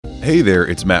Hey there,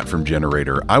 it's Matt from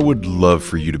Generator. I would love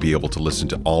for you to be able to listen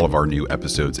to all of our new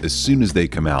episodes as soon as they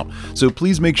come out. So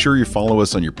please make sure you follow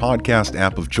us on your podcast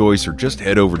app of choice or just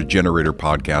head over to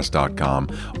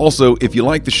generatorpodcast.com. Also, if you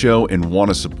like the show and want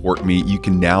to support me, you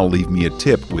can now leave me a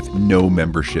tip with no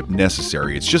membership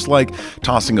necessary. It's just like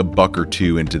tossing a buck or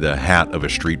two into the hat of a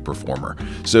street performer.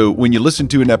 So when you listen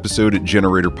to an episode at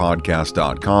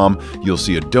generatorpodcast.com, you'll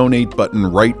see a donate button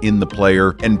right in the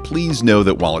player. And please know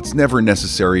that while it's never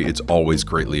necessary, it's always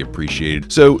greatly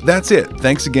appreciated. So that's it.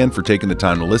 Thanks again for taking the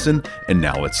time to listen, and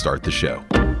now let's start the show.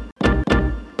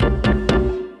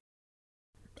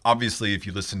 Obviously, if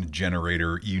you listen to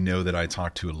Generator, you know that I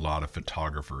talk to a lot of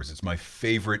photographers. It's my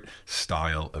favorite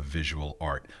style of visual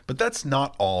art. But that's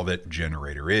not all that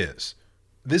Generator is.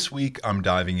 This week, I'm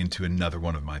diving into another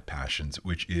one of my passions,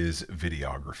 which is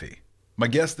videography. My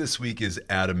guest this week is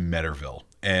Adam Metterville,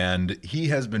 and he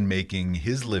has been making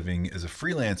his living as a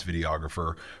freelance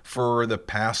videographer for the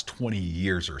past 20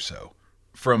 years or so.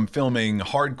 From filming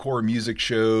hardcore music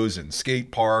shows and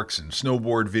skate parks and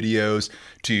snowboard videos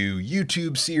to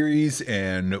YouTube series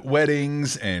and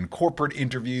weddings and corporate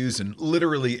interviews and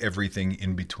literally everything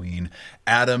in between,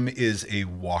 Adam is a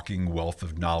walking wealth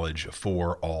of knowledge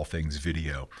for all things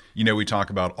video. You know, we talk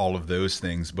about all of those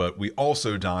things, but we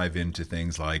also dive into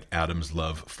things like Adam's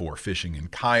love for fishing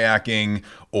and kayaking,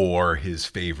 or his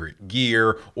favorite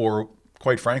gear, or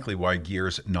quite frankly, why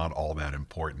gear's not all that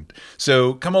important.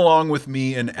 So come along with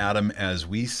me and Adam as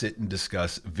we sit and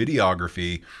discuss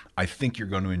videography. I think you're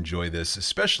going to enjoy this,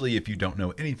 especially if you don't know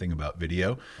anything about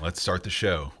video. Let's start the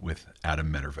show with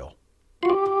Adam Metterville.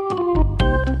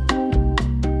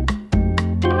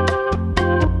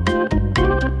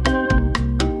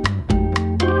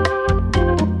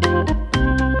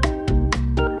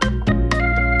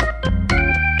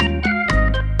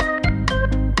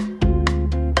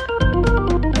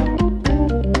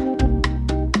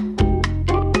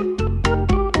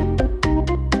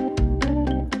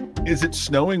 Is it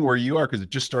snowing where you are? Because it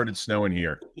just started snowing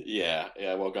here. Yeah.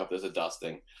 I woke up. There's a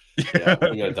dusting. Yeah,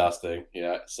 we got a dusting.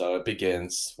 Yeah, so it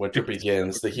begins. Winter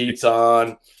begins. The heat's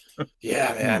on.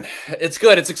 Yeah, man, it's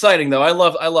good. It's exciting though. I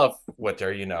love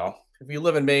winter. You know, if you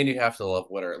live in Maine, you have to love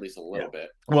winter at least a little bit.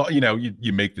 Well, you know,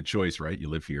 you make the choice, right? You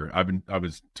live here. I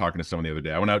was talking to someone the other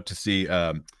day. I went out to see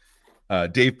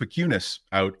Dave Pecunis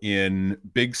out in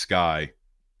Big Sky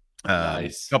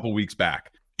Nice. a couple weeks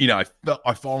back. You know,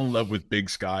 I fall in love with Big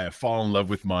Sky. I fall in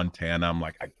love with Montana. I'm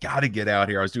like, I got to get out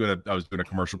here. I was doing a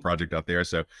commercial project out there.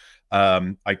 So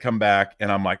I come back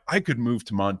and I'm like, I could move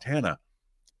to Montana.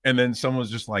 And then someone was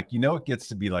just like, you know, it gets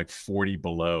to be like 40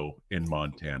 below in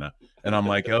Montana. And I'm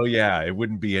like, oh yeah, it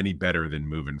wouldn't be any better than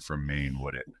moving from Maine,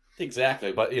 would it?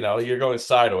 Exactly. But you know, you're going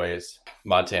sideways.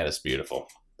 Montana's beautiful.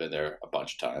 Been there a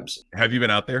bunch of times. Have you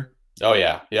been out there? Oh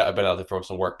yeah. I've been out there for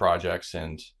some work projects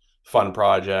and fun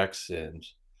projects and.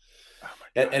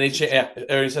 And he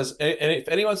says, if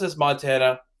anyone says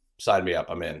Montana, sign me up.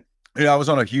 I'm in. Yeah, I was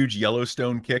on a huge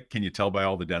Yellowstone kick. Can you tell by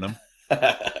all the denim?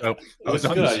 So I was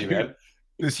on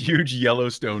this huge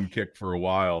Yellowstone kick for a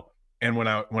while. And when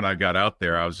I got out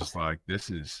there, I was just like, this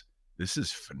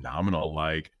is phenomenal.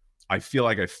 Like, I feel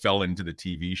like I fell into the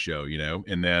TV show, you know?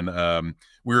 And then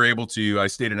we were able to, I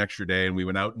stayed an extra day and we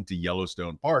went out into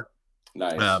Yellowstone Park.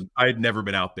 Nice. I had never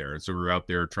been out there. So we were out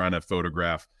there trying to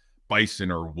photograph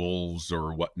bison or wolves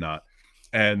or whatnot.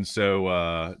 And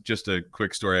so just a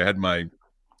quick story. I had my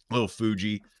little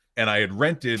Fuji and I had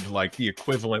rented like the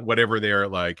equivalent, whatever they're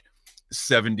like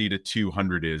 70 to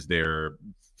 200 is, they're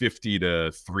 50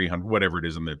 to 300, whatever it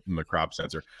is in the crop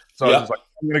sensor. So I was just like,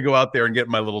 I'm going to go out there and get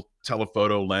my little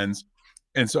telephoto lens.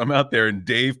 And so I'm out there and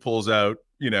Dave pulls out,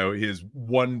 you know, his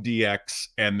 1DX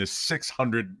and the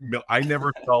 600 mil. I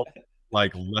never felt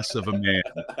like less of a man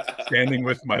standing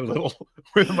with my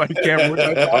camera, which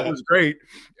I thought was great.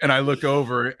 And I look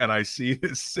over and I see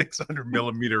his 600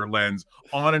 millimeter lens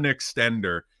on an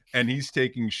extender and he's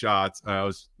taking shots. I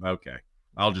was okay.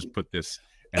 I'll just put this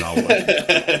and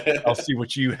I'll see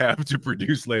what you have to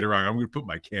produce later on. I'm going to put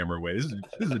my camera away. This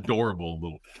is adorable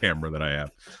little camera that I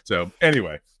have. So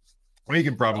anyway, we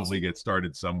can probably get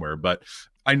started somewhere, but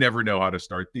I never know how to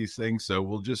start these things, so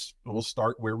we'll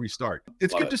start where we start.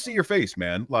 It's good to see your face,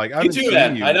 man. Like, I haven't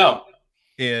seen you I know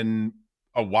in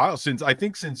a while since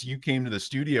you came to the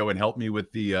studio and helped me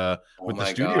with the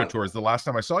studio tours. The last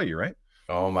time I saw you, right?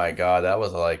 Oh my God, that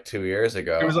was like 2 years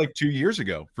ago. It was like 2 years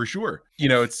ago for sure. You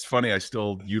know, it's funny. I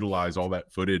still utilize all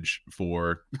that footage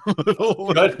for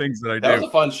little things that I do. That was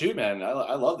a fun shoot, man.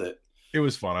 I loved it. It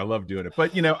was fun. I love doing it.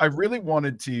 But you know, I really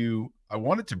wanted to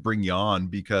bring you on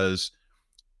because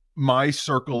my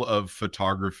circle of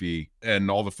photography and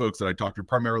all the folks that I talk to,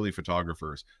 primarily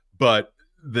photographers, but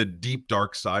the deep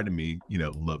dark side of me,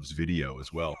 loves video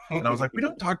as well. And I was like, we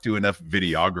don't talk to enough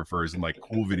videographers and like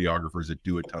cool videographers that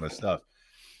do a ton of stuff.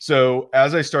 So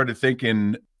as I started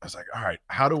thinking, I was like, all right,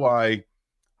 how do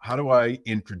I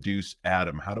introduce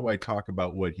Adam? How do I talk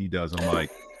about what he does? I'm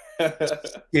like,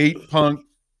 skate punk,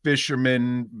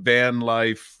 fisherman, van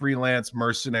life, freelance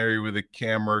mercenary with a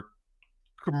camera,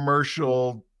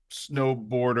 commercial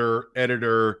snowboarder,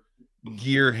 editor,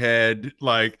 gearhead,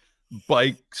 like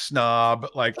bike snob.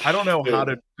 Like, I don't know how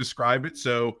to describe it.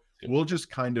 So we'll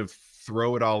just kind of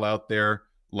throw it all out there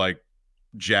like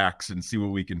jacks and see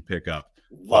what we can pick up.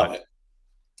 Love it.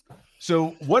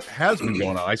 So what has been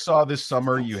going on? I saw this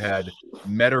summer you had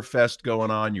Metterfest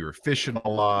going on. You were fishing a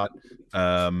lot.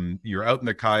 You're out in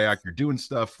the kayak. You're doing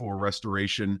stuff for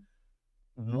restoration.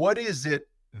 What is it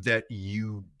that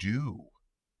you do?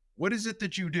 What is it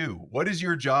that you do? What is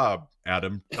your job,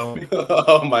 Adam? Tell me.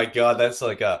 Oh my God, that's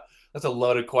a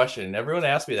loaded question. Everyone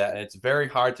asks me that, and it's very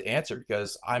hard to answer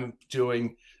because I'm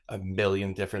doing a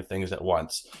million different things at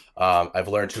once. I've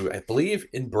learned to, I believe,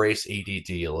 embrace ADD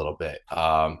a little bit.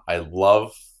 I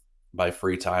love my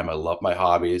free time. I love my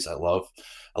hobbies. I love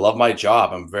my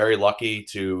job. I'm very lucky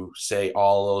to say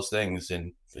all those things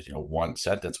in one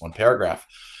sentence, one paragraph.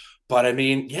 But I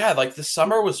mean, yeah, like the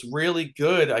summer was really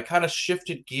good. I kind of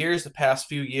shifted gears the past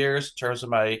few years in terms of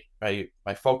my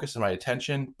focus and my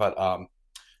attention, but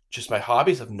just my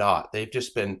hobbies have not. They've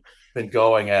just been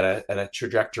going at a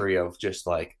trajectory of just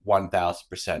like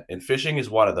 1,000%. And fishing is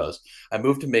one of those. I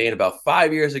moved to Maine about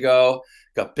 5 years ago,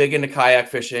 got big into kayak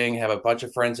fishing, have a bunch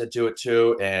of friends that do it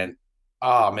too. And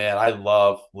oh man, I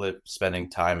love spending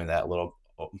time in that little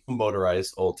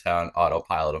motorized old town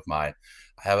autopilot of mine.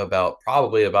 I have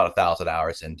probably about 1,000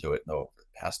 hours into it in the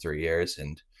past 3 years,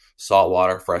 and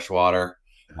saltwater, freshwater.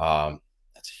 That's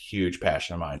a huge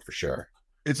passion of mine for sure.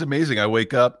 It's amazing. I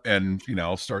wake up and,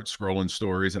 I'll start scrolling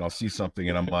stories and I'll see something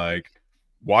and I'm like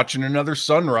watching another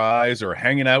sunrise or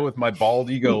hanging out with my bald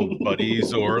eagle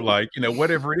buddies or like,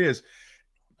 whatever it is,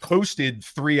 posted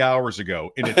 3 hours ago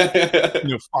and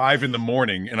it's 5 a.m.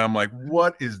 and I'm like,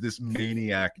 what is this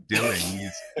maniac doing?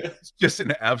 He's just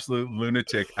an absolute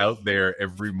lunatic out there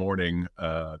every morning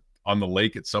on the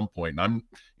lake at some point. And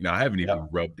I haven't even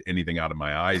rubbed anything out of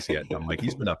my eyes yet. And I'm like,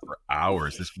 he's been up for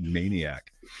hours, this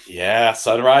maniac. Yeah,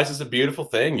 sunrise is a beautiful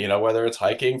thing. Whether it's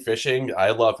hiking, fishing, I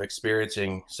love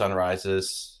experiencing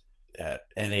sunrises at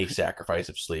any sacrifice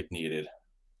of sleep needed.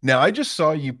 Now, I just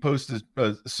saw you post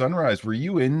a sunrise. Were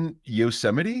you in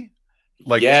Yosemite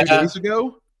like Yeah. 2 days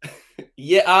ago?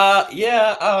 Yeah.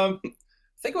 I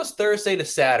think it was Thursday to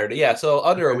Saturday. Yeah, so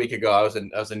under a week ago, I was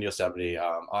in Yosemite,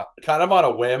 kind of on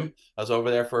a whim. I was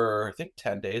over there for I think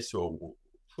 10 days to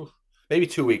maybe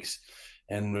 2 weeks,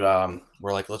 and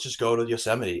we're like, let's just go to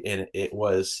Yosemite, and it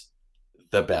was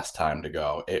the best time to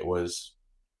go. It was,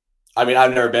 I mean,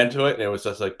 I've never been to it, and it was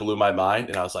just like blew my mind,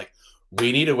 and I was like,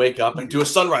 we need to wake up and do a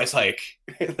sunrise hike.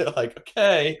 And they're like,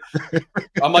 okay.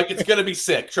 I'm like, it's gonna be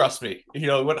sick, trust me. We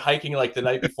went hiking like the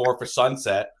night before for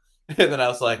sunset, and then I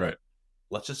was like, right,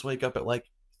 let's just wake up at like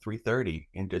 3:30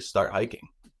 and just start hiking.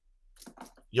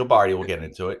 Your body will get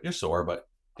into it. You're sore, but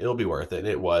it'll be worth it.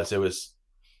 It was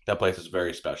that place is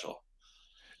very special.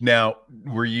 Now,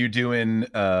 were you doing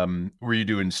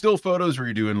still photos? Were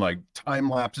you doing like time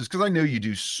lapses? Because I know you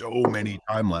do so many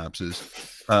time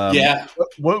lapses. Yeah.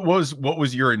 What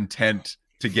was your intent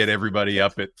to get everybody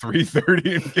up at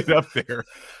 3:30 and get up there?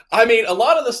 I mean, a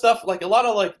lot of the stuff, like a lot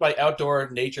of like my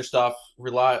outdoor nature stuff,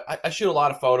 I shoot a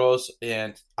lot of photos,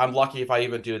 and I'm lucky if I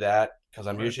even do that because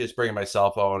I'm usually just bringing my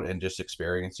cell phone and just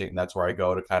experiencing it. And that's where I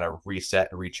go to kind of reset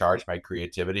and recharge my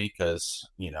creativity because,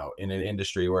 in an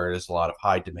industry where there's a lot of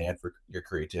high demand for your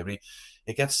creativity,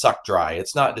 it gets sucked dry.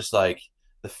 It's not just like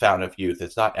the fountain of youth.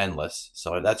 It's not endless.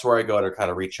 So that's where I go to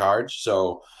kind of recharge.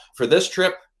 So for this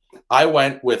trip, I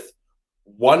went with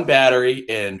one battery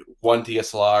and one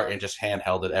DSLR and just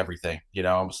handheld it everything.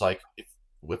 I'm just like,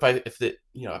 if I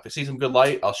see some good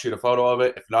light, I'll shoot a photo of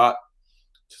it. If not,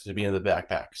 just to be in the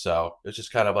backpack. So it's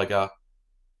just kind of like a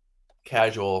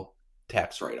casual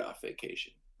tax write-off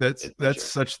vacation. That's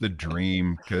such the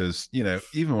dream because,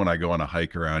 even when I go on a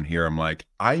hike around here, I'm like,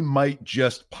 I might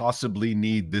just possibly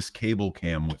need this cable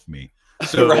cam with me.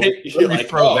 So right? let me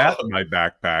throw that in my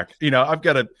backpack. I've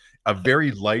got a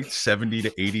very light 70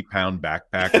 to 80 pound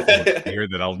backpack here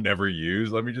that I'll never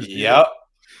use. Let me just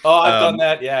Oh, I've done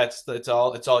that. Yeah, it's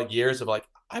all years of like,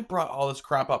 I brought all this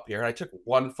crap up here and I took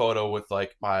one photo with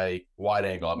like my wide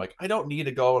angle. I'm like, I don't need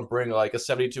to go and bring like a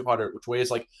 7200, which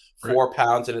weighs like 4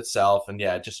 pounds in itself. And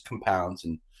yeah, it just compounds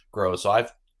and grows. So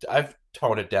I've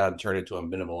toned it down and turned it into a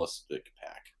minimalistic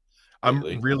pack.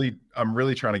 completely. I'm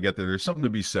really trying to get there. There's something to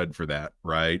be said for that,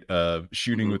 right?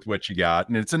 Shooting Hmm. with what you got.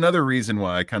 And it's another reason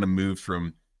why I kind of moved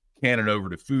from Canon over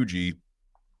to Fuji.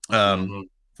 Um, Hmm.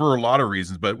 for a lot of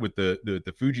reasons, but with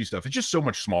the Fuji stuff, it's just so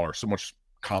much smaller, so much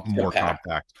more Compact,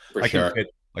 compact. for I can sure. fit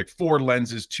like 4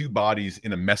 lenses, 2 bodies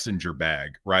in a messenger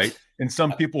bag, right? And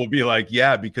some people will be like,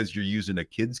 "Yeah, because you're using a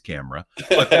kid's camera."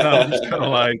 But then I'm just kind of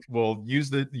like, "Well, use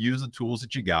the tools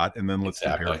that you got, and then let's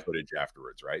compare Exactly. footage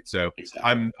afterwards, right?" So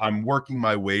Exactly. I'm working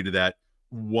my way to that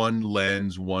one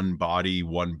lens, one body,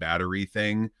 one battery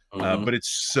thing. Hmm. But it's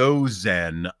so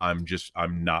zen. I'm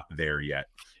not there yet.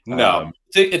 No, Um,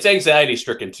 it's anxiety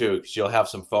stricken too, because you'll have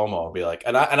some FOMO and be like,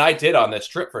 and I did on this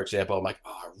trip, for example. I'm like, oh,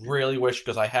 I really wish,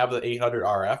 because I have the 800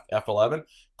 RF f11,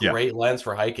 yeah. great lens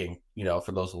for hiking,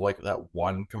 for those like that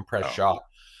one compressed Oh, shot.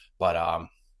 But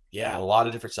yeah, a lot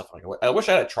of different stuff. Like, I wish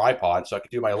I had a tripod so I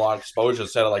could do my long exposure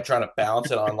instead of like trying to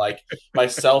balance it on like my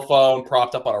cell phone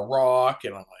propped up on a rock.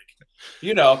 And I'm like,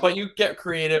 but you get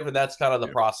creative, and that's kind of the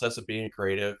yeah. process of being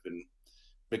creative and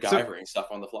So MacGyvering stuff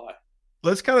on the fly.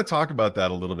 let's kind of talk about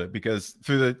that a little bit because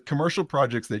through the commercial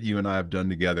projects that you and I have done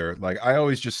together, like I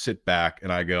always just sit back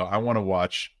and I go, I want to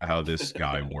watch how this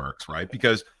guy works, right?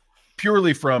 Because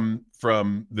purely from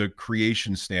the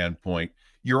creation standpoint,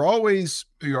 you're always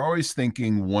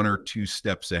thinking 1 or 2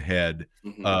 steps ahead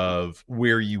Hmm. of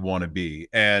where you want to be.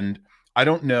 And I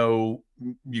don't know,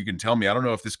 you can tell me, I don't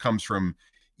know if this comes from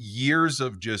years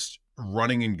of just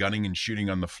running and gunning and shooting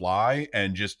on the fly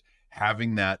and just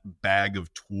having that bag of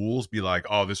tools be like,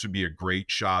 oh, this would be a great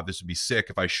shot. This would be sick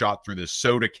if I shot through this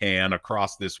soda can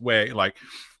across this way. Like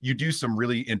you do some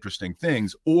really interesting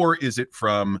things. Or is it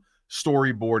from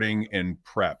storyboarding and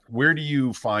prep? Where do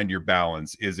you find your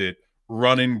balance? Is it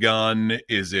run and gun?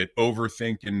 Is it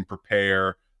overthink and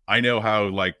prepare? I know how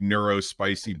like neuro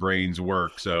spicy brains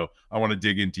work. So I want to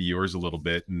dig into yours a little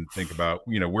bit and think about,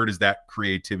 where does that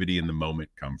creativity in the moment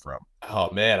come from? Oh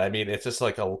man, I mean, it's just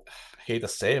like I hate to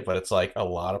say it, but it's like a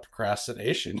lot of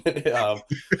procrastination.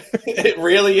 It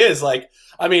really is. Like,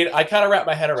 I mean, I kind of wrap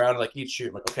my head around like each shoot.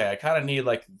 I'm like, okay, I kind of need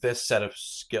like this set of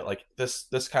skill, like this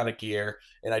kind of gear,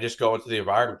 and I just go into the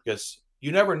environment because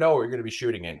you never know what you're going to be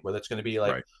shooting in, whether it's going to be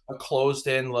like Right. a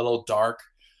closed-in little dark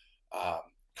um,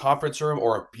 conference room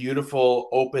or a beautiful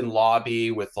open lobby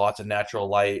with lots of natural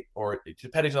light, or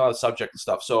depending on the subject and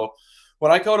stuff. So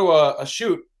when I go to a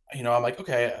shoot, I'm like,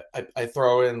 okay, I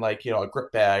throw in like, a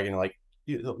grip bag and like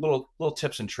little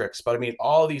tips and tricks. But I mean,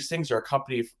 all these things are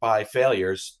accompanied by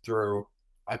failures through,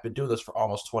 I've been doing this for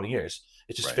almost 20 years.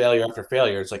 It's just Right. failure after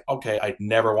failure. It's like, okay, I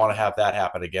never want to have that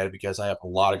happen again because I have a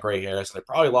lot of gray hairs and I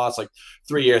probably lost like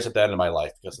 3 years at the end of my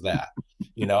life because of that,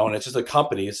 and it's just a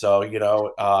company. So,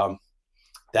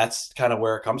 that's kind of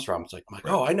where it comes from. It's like, I'm like,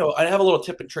 Right. oh, I know, I have a little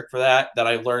tip and trick for that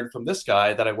I learned from this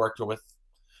guy that I worked with,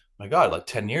 my God, like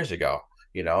 10 years ago,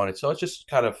 and it's just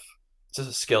kind of, it's just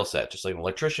a skill set, just like an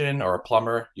electrician or a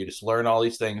plumber. You just learn all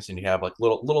these things and you have like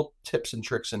little tips and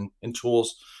tricks and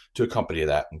tools to accompany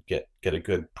that and get a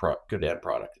good end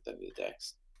product at the end of the day.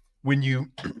 When you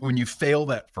when you fail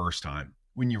that first time,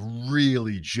 when you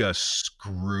really just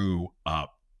screw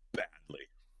up badly,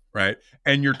 right?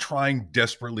 And you're trying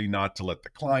desperately not to let the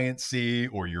client see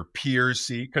or your peers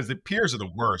see, because the peers are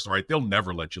the worst, right? They'll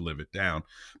never let you live it down.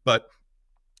 But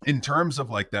in terms of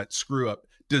like that screw up,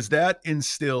 does that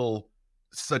instill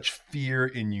such fear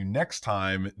in you next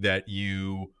time that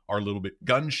you are a little bit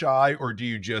gun shy, or do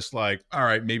you just like, all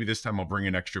right, maybe this time I'll bring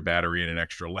an extra battery and an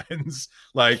extra lens?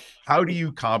 Like, how do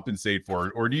you compensate for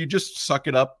it, or do you just suck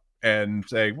it up and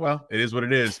say, well, it is what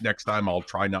it is, next time I'll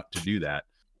try not to do that?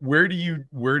 Where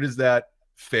does that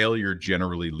failure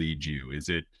generally lead you? Is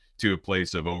it to a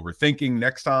place of overthinking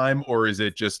next time, or is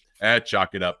it just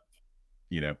chalk it up,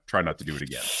 try not to do it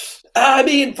again? I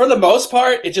mean, for the most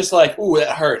part, it's just like, ooh,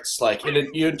 that hurts. Like, you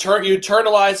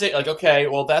internalize it. Like, okay,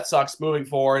 well, that sucks. Moving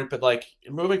forward, but like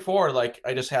moving forward, like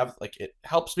I just have like it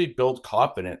helps me build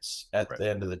confidence at Right. the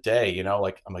end of the day.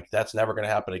 Like I'm like that's never gonna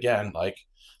happen again. Like,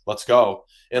 let's go.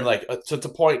 And Right. like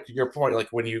to your point, like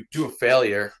when you do a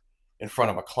failure in front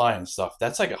of a client and stuff,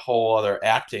 that's like a whole other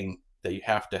acting that you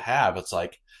have to have. It's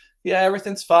like, yeah,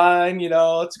 everything's fine.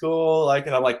 It's cool. Like,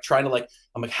 and I'm like trying to like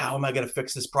I'm like, how am I going to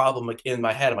fix this problem? Like in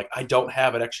my head, I'm like, I don't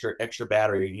have an extra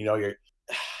battery. You're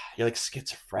like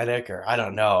schizophrenic, or I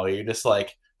don't know. You're just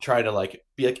like trying to like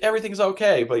be like everything's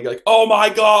okay, but you're like, oh my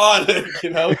god,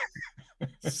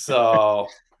 So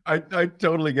I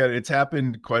totally get it. It's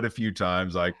happened quite a few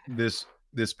times. Like this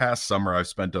past summer, I've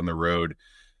spent on the road,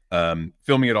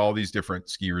 filming at all these different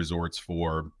ski resorts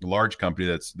for a large company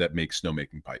that makes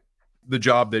snowmaking pipe. The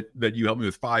job that you helped me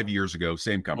with 5 years ago,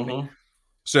 same company. mhm.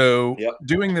 So Yep.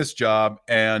 doing this job,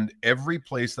 and every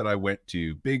place that I went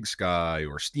to, Big Sky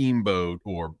or Steamboat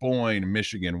or Boyne,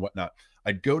 Michigan, whatnot,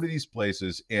 I'd go to these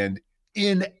places, and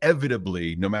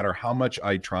inevitably, no matter how much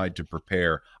I tried to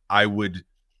prepare, I would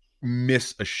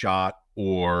miss a shot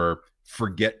or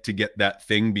forget to get that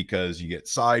thing because you get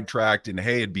sidetracked and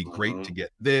hey, it'd be great to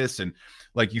get this. And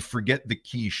like you forget the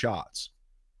key shots.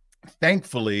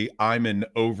 Thankfully, I'm an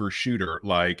overshooter.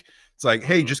 Like, it's like,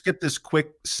 hey, just get this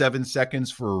quick 7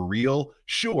 seconds for a reel.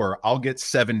 Sure, I'll get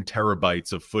 7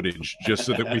 terabytes of footage just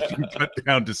so that we can cut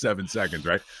down to 7 seconds,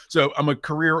 right? So I'm a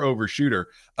career overshooter.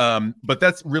 But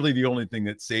that's really the only thing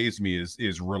that saves me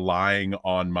is relying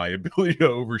on my ability to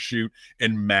overshoot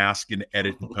and mask and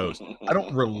edit and post. I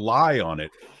don't rely on it,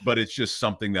 but it's just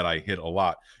something that I hit a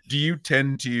lot. Do you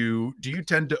tend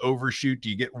to overshoot?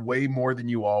 Do you get way more than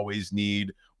you always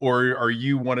need? Or are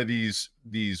you one of these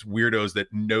weirdos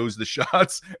that knows the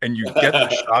shots and you get the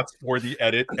shots for the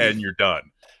edit and you're done?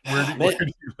 Where do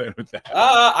you land with that?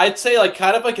 I'd say like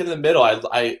kind of like in the middle.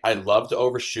 I love to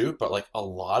overshoot, but like a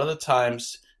lot of the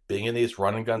times being in these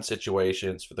run and gun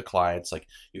situations for the clients, like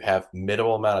you have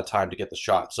minimal amount of time to get the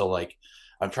shot. So like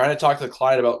I'm trying to talk to the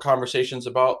client about conversations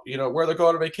about, where they're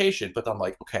going on vacation, but I'm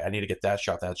like, okay, I need to get that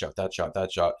shot, that shot, that shot,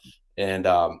 that shot. And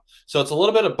so it's a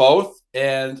little bit of both.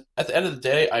 And at the end of the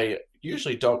day, I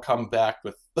usually don't come back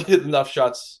with enough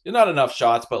shots, not enough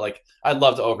shots, but like I'd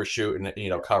love to overshoot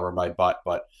and, cover my butt,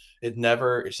 but it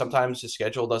never, sometimes the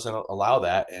schedule doesn't allow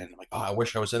that. And I'm like, oh, I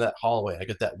wish I was in that hallway. I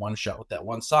get that one shot with that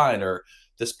one sign, or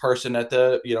this person at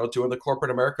the, doing the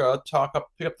corporate America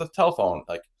pick up the telephone.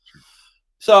 Like,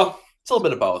 so it's a little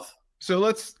bit of both. So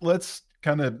let's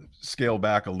kind of scale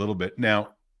back a little bit.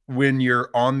 Now, when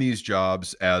you're on these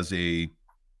jobs as a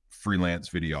freelance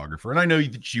videographer, and I know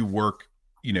that you work,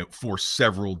 for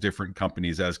several different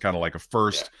companies as kind of like a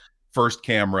first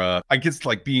camera. I guess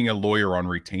like being a lawyer on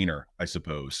retainer, I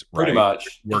suppose, right? Pretty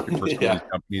much. Working for some of these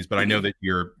companies, but I know that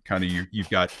you're kind of you've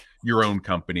got your own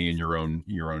company and your own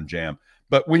jam.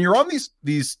 But when you're on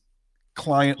these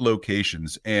client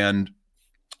locations and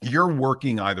you're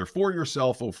working either for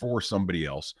yourself or for somebody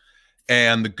else,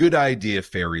 and the good idea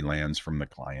fairy lands from the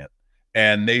client,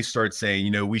 and they start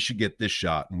saying, we should get this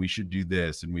shot and we should do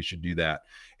this and we should do that.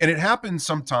 And it happens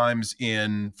sometimes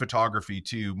in photography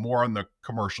too, more on the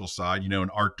commercial side. An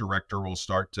art director will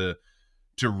start to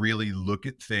really look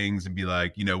at things and be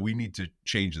like, we need to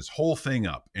change this whole thing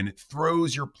up, and it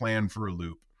throws your plan for a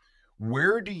loop.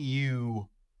 Where do you,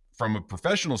 from a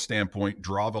professional standpoint,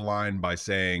 draw the line by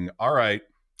saying, all right,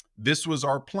 this was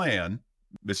our plan,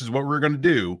 this is what we're going to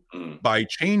do, by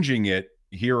changing it,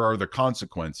 here are the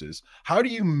consequences? How do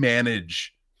you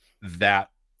manage that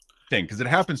thing? Because it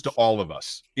happens to all of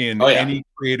us in any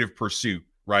creative pursuit,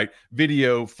 right?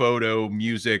 Video, photo,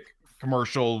 music,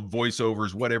 commercial,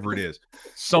 voiceovers, whatever it is,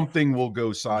 something will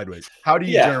go sideways. How do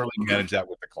you generally manage that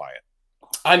with the client?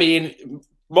 I mean,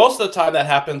 most of the time that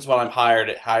happens when I'm hired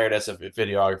as a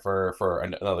videographer for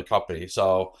another company.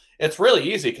 So it's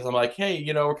really easy because I'm like, hey,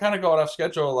 we're kind of going off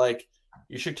schedule. Like,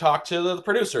 you should talk to the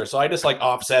producer. So I just like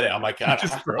offset it. I'm like,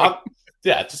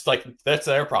 just like that's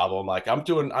their problem. Like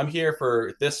I'm here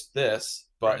for this,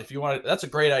 but if you want, that's a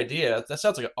great idea. That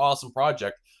sounds like an awesome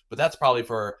project, but that's probably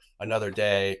for another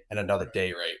day and another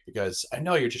day rate, because I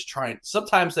know you're just trying.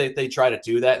 Sometimes they try to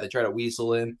do that. They try to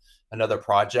weasel in another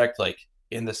project like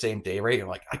in the same day rate. I'm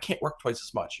like, I can't work twice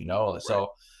as much, Right.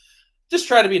 So just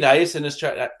try to be nice and just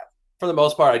try. For the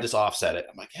most part, I just offset it.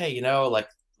 I'm like, hey, like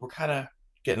we're kind of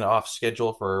getting off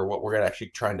schedule for what we're actually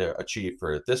trying to achieve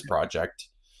for this project.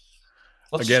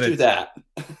 Let's just do that.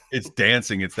 It's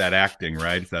dancing. It's that acting,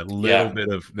 right? It's that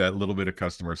little bit of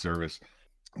customer service.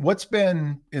 What's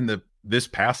been this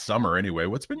past summer anyway?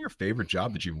 What's been your favorite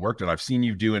job that you've worked on? I've seen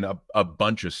you doing a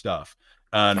bunch of stuff,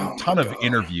 a ton of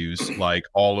interviews, like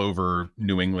all over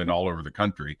New England, all over the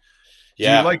country. Do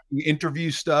you like the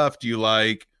interview stuff? Do you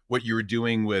like what you were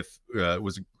doing with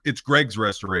it's Greg's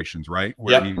Restorations, right?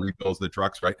 Where he rebuilds the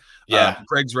trucks, right?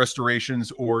 Greg's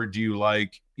Restorations, or do you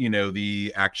like,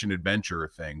 the action adventure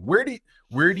thing? Where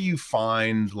do you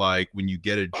find, like, when you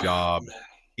get a job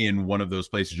in one of those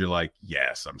places, you're like,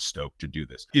 yes, I'm stoked to do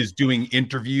this? Is doing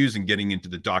interviews and getting into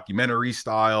the documentary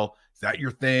style, is that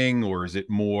your thing? Or is it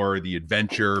more the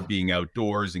adventure, being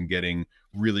outdoors and getting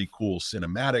really cool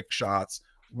cinematic shots?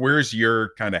 Where's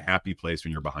your kind of happy place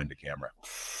when you're behind the camera?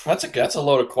 That's a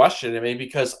loaded question. I mean,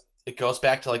 because it goes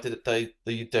back to like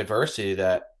the diversity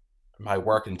that my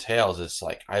work entails. It's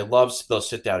like I love those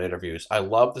sit down interviews. I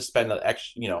love to spend an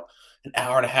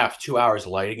hour and a half, 2 hours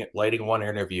lighting one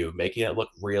interview, making it look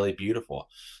really beautiful.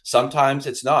 Sometimes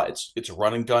it's not. It's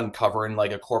run and gun covering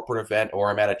like a corporate event, or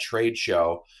I'm at a trade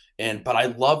show but I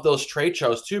love those trade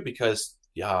shows too, because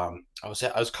I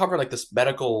was covering like this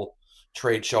medical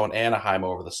trade show in Anaheim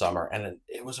over the summer, and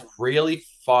it was a really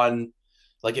fun.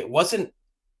 Like, it wasn't.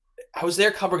 I was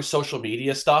there covering social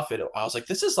media stuff, and I was like,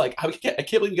 "This is like I can't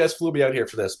believe you guys flew me out here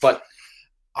for this." But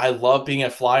I love being a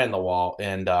fly in the wall,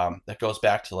 and that goes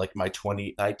back to like my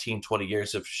 20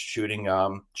 years of shooting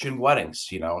weddings,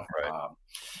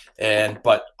 Right.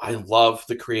 but I love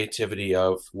the creativity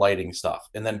of lighting stuff.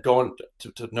 And then going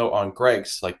to note on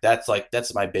Greg's,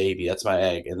 that's my baby, that's my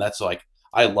egg, and that's like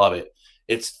I love it.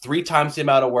 It's 3 times the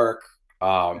amount of work,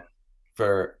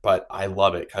 but I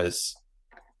love it because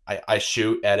I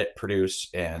shoot, edit, produce,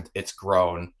 and it's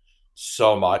grown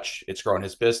so much. It's grown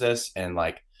his business, and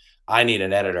like I need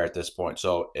an editor at this point.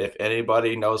 So if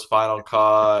anybody knows Final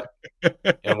Cut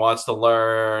and wants to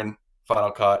learn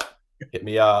Final Cut, hit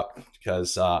me up,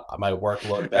 because my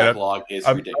workload backlog is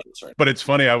ridiculous right But it's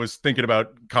funny. I was thinking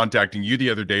about contacting you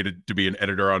the other day to be an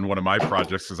editor on one of my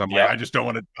projects, because I'm like, I don't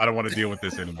want to deal with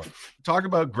this anymore. Talk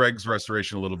about Greg's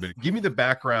Restoration a little bit. Give me the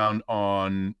background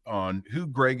on who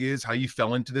Greg is, how you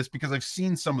fell into this, because I've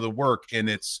seen some of the work and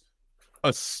it's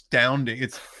astounding.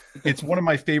 It's one of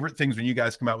my favorite things when you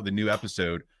guys come out with a new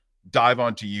episode. Dive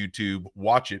onto YouTube,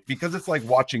 watch it, because it's like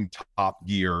watching Top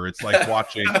Gear. It's like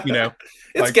watching, it's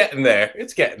like, getting there.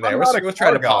 It's getting there. We're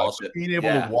trying to polish it. Being able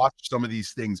to watch some of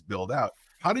these things build out.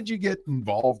 How did you get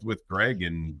involved with Greg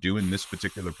in doing this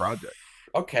particular project?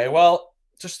 Okay, well,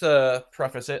 just to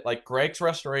preface it, like Greg's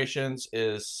Restorations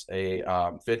is a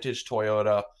vintage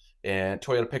Toyota and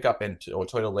Toyota pickup and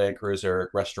Toyota Land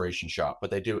Cruiser restoration shop, but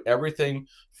they do everything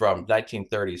from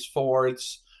 1930s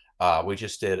Fords. We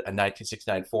just did a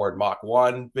 1969 Ford Mach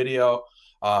 1 video.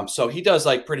 So he does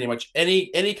like pretty much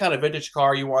any kind of vintage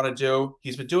car you want to do.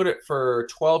 He's been doing it for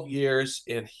 12 years,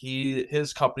 and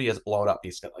his company has blown up.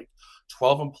 He's got like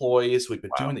 12 employees. We've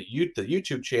been doing the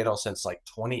YouTube channel since like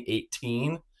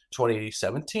 2018,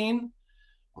 2017.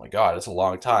 Oh my God, it's a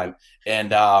long time.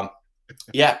 And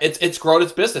it's grown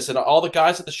its business. And all the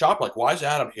guys at the shop are like, why is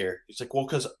Adam here? He's like, well,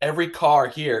 because every car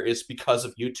here is because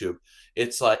of YouTube.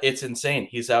 It's like, it's insane.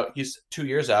 He's 2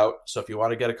 years out. So if you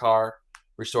want to get a car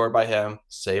restored by him,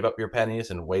 save up your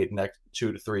pennies and wait next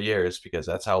 2 to 3 years, because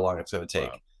that's how long it's going to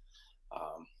take.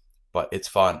 Wow. But it's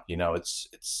fun.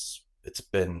 It's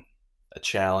been a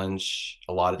challenge,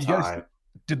 a lot of time.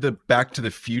 Did the Back to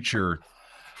the Future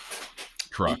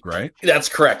truck, right? That's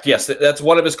correct. Yes, that's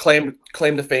one of his claim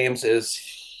to fame is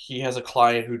he has a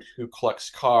client who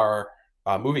collects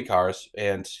movie cars,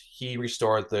 and he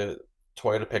restored the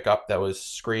Toyota pickup that was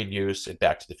screen used in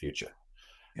Back to the Future.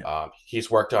 Yeah. He's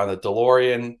worked on the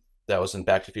DeLorean that was in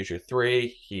Back to the Future 3.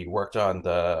 He worked on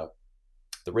the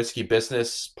Risky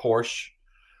Business Porsche.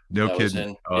 No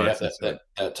kidding.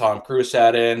 That Tom Cruise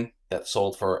had in, that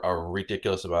sold for a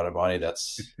ridiculous amount of money.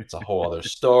 It's a whole other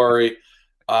story.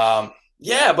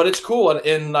 Yeah, but it's cool.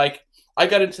 And like, I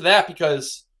got into that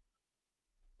because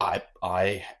I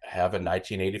have a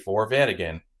 1984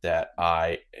 Vanagon that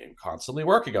I am constantly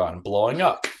working on, blowing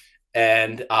up.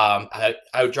 And I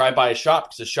would drive by a shop,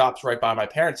 because the shop's right by my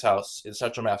parents' house in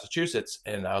central Massachusetts.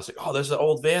 And I was like, oh, there's an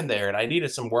old van there. And I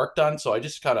needed some work done. So I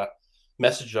just kind of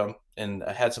messaged them, and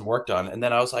I had some work done. And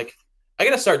then I was like, I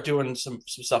got to start doing some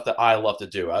stuff that I love to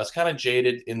do. I was kind of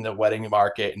jaded in the wedding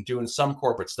market and doing some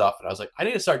corporate stuff. And I was like, I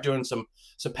need to start doing some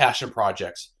passion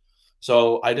projects.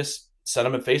 So I just sent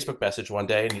him a Facebook message one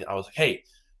day, and I was like, hey,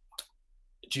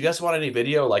 do you guys want any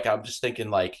video? Like, I'm just thinking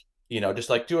like, just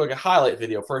like do like a highlight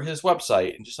video for his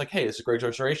website, and just like, hey, this is Great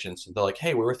Restorations. And they're like,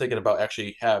 hey, we were thinking about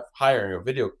actually hiring a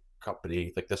video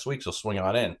company like this week. So swing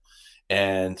on in.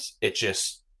 And it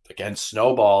just, again,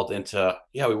 snowballed into,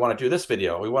 we want to do this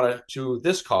video. We want to do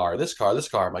this car.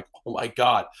 I'm like, oh my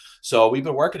God. So we've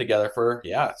been working together for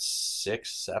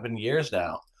 6-7 years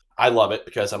now. I love it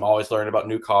because I'm always learning about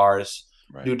new cars,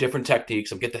 new different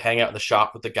techniques. I get to hang out in the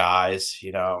shop with the guys.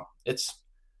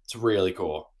 It's really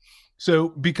cool. So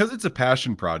because it's a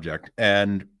passion project,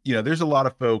 and there's a lot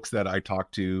of folks that I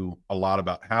talk to a lot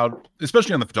about how,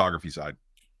 especially on the photography side,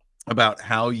 about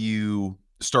how you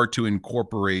start to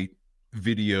incorporate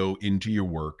video into your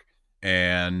work,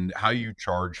 and how you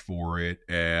charge for it,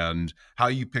 and how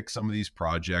you pick some of these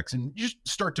projects, and just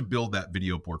start to build that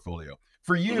video portfolio.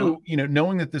 For you,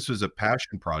 knowing that this was a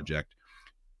passion project,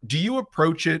 do you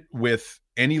approach it with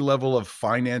any level of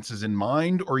finances in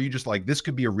mind, or are you just like, this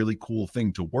could be a really cool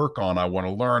thing to work on? I want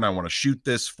to learn, I want to shoot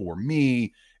this for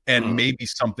me, and maybe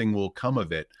something will come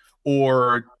of it?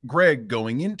 Or Greg,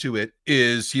 going into it,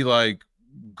 is he like,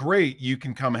 great, you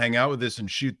can come hang out with us and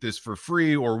shoot this for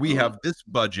free, or we have this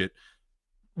budget?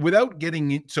 Without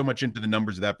getting so much into the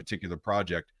numbers of that particular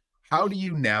project, How do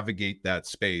you navigate that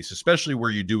space, especially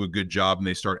where you do a good job and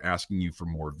they start asking you for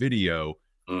more video,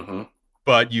 Mm-hmm.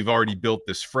 but you've already built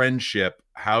this friendship?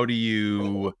 How do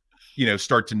you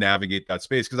start to navigate that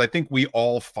space? Because I think we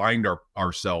all find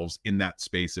ourselves in that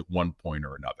space at one point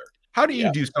or another. How do you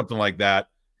Yeah. do something like that,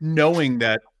 knowing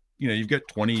that you've got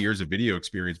 20 years of video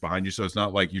experience behind you, so it's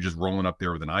not like you're just rolling up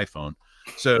there with an iPhone.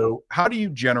 So how do you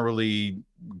generally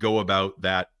go about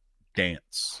that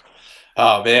dance?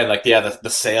 Oh man, like yeah, the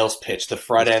sales pitch, the The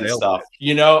front end sales stuff.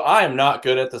 pitch. I am not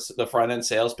good at the front end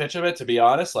sales pitch of it, to be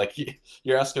honest. Like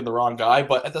you're asking the wrong guy,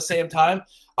 but at the same time,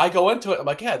 I go into it. I'm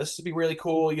like, yeah, this would be really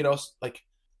cool. Like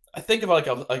I think of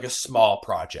like a small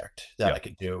project that Yeah. I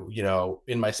could do,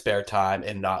 in my spare time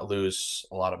and not lose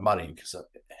a lot of money because of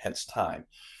hence time.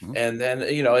 Mhm. And then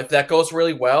if that goes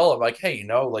really well, I'm like, hey,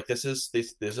 like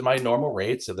these are my normal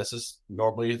rates, and this is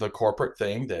normally the corporate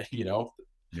thing that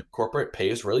Yep. corporate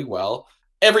pays really well.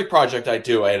 Every project I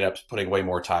do, I end up putting way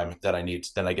more time than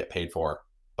I get paid for.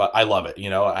 But I love it.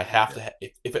 I have to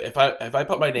if I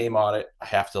put my name on it, I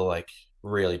have to like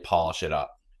really polish it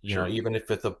up. Sure. Even if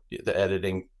the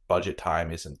editing budget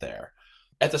time isn't there.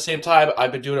 At the same time,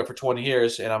 I've been doing it for 20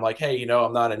 years, and I'm like, hey,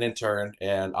 I'm not an intern,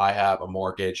 and I have a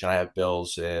mortgage, and I have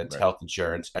bills and Right. health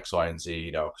insurance, X, Y, and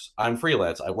Z. I'm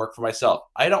freelance. I work for myself.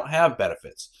 I don't have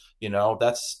benefits.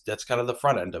 That's kind of the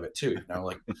front end of it too.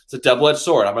 Like it's a double-edged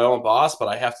sword. I'm my own boss, but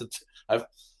I have to.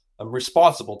 I'm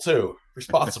responsible too.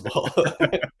 Responsible.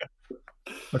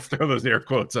 Let's throw those air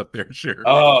quotes up there. Sure.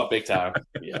 Oh, big time.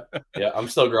 Yeah, yeah. I'm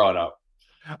still growing up.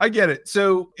 I get it.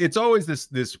 So it's always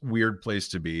this weird place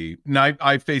to be. And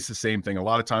I face the same thing. A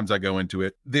lot of times I go into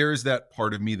it. There's that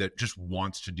part of me that just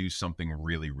wants to do something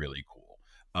really, really cool.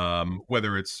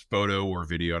 Whether it's photo or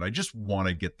video, and I just want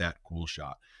to get that cool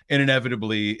shot. And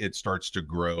inevitably it starts to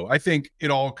grow. I think it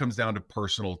all comes down to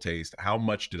personal taste. How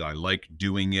much did I like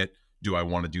doing it? Do I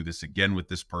want to do this again with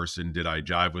this person? Did I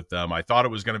jive with them? I thought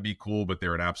it was going to be cool, but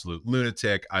they're an absolute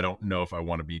lunatic. I don't know if I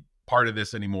want to be part of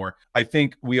this anymore. I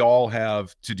think we all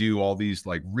have to do all these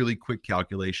like really quick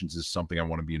calculations. Is something I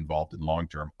want to be involved in long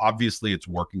term. Obviously it's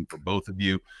working for both of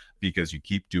you because you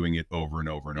keep doing it over and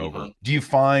over and over. Do you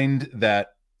find that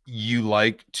you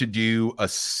like to do a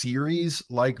series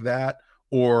like that,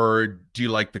 or do you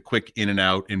like the quick in and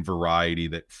out and variety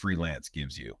that freelance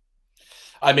gives you?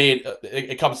 I mean,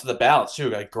 it comes to the balance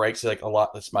too. Like Greg's like a lot.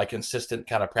 It's my consistent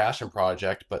kind of passion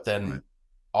project, but then Right.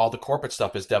 all the corporate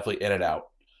stuff is definitely in and out.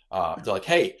 They're like,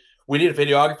 hey, we need a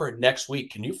videographer next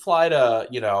week. Can you fly to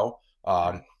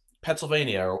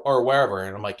Pennsylvania or wherever?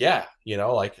 And I'm like, yeah,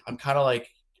 like I'm kind of like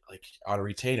on a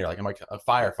retainer, like I'm like a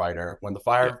firefighter. When the Yeah.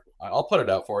 fire, I'll put it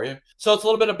out for you. So it's a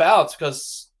little bit of balance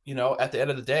because at the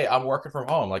end of the day, I'm working from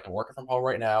home. Like I'm working from home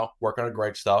right now, working on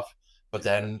Greg stuff. But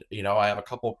then I have a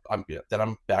couple. I'm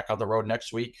back on the road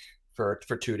next week for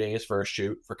 2 days for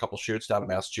a couple shoots down in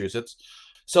Massachusetts.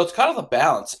 So it's kind of the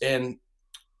balance, and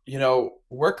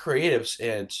we're creatives,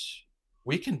 and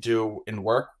we can do and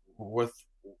work with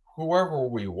whoever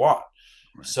we want.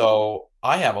 Right. So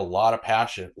I have a lot of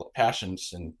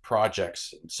passions and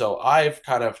projects. So I've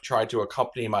kind of tried to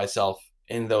accompany myself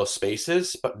in those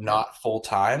spaces, but not full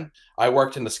time. I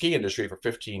worked in the ski industry for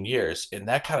 15 years, and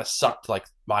that kind of sucked like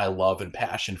my love and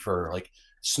passion for like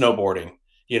snowboarding,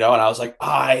 and I was like,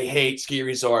 I hate ski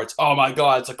resorts. Oh my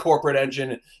God, it's a corporate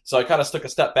engine. So I kind of took a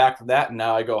step back from that, and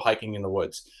now I go hiking in the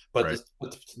woods. But Right.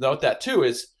 to note that too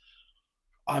is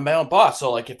I'm my own boss.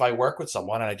 So like if I work with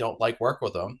someone and I don't like work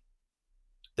with them,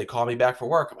 they call me back for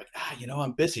work. I'm like,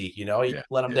 I'm busy. You Yeah.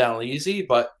 let them Yeah. down easy,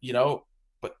 but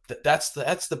that's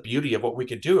the beauty of what we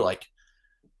could do. Like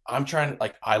I'm trying,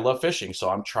 like I love fishing, so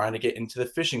I'm trying to get into the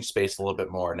fishing space a little bit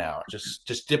more now.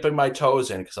 Just dipping my toes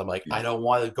in because I'm like, Yeah. I don't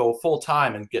want to go full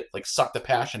time and get like suck the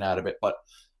passion out of it, but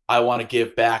I want to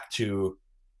give back to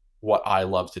what I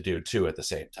love to do too at the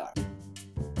same time.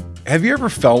 Have you ever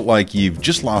felt like you've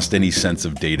just lost any sense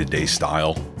of day-to-day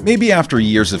style? Maybe after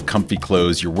years of comfy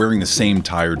clothes, you're wearing the same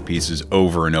tired pieces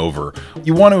over and over.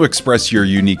 You want to express your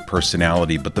unique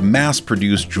personality, but the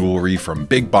mass-produced jewelry from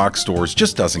big box stores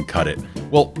just doesn't cut it.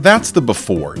 Well, that's the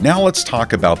before. Now let's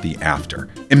talk about the after.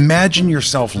 Imagine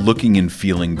yourself looking and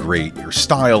feeling great, your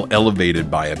style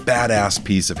elevated by a badass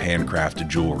piece of handcrafted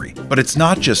jewelry. But it's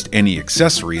not just any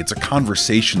accessory, it's a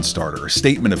conversation starter, a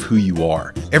statement of who you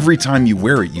are. Every time you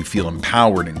wear it, you feel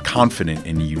empowered and confident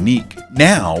and unique.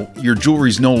 Now, your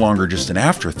jewelry's no longer just an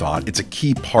afterthought, it's a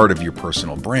key part of your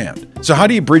personal brand. So how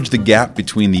do you bridge the gap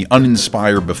between the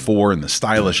uninspired before and the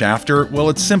stylish after? Well,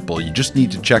 it's simple. You just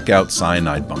need to check out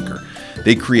Cyanide Bunker.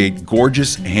 They create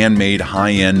gorgeous, handmade,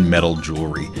 high-end metal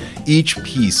jewelry. Each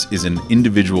piece is an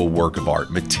individual work of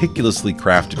art, meticulously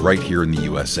crafted right here in the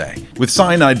USA. With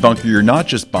Cyanide Bunker, you're not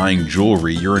just buying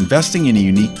jewelry, you're investing in a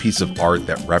unique piece of art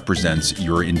that represents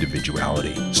your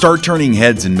individuality. Start turning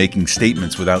heads and making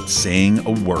statements without saying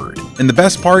a word. And the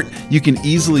best part, you can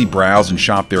easily browse and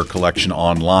shop their collection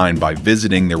online by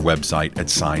visiting their website at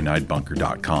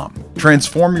cyanidebunker.com.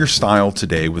 Transform your style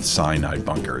today with Cyanide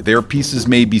Bunker. Their pieces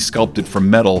may be sculpted from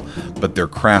metal, but they're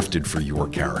crafted for your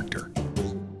character.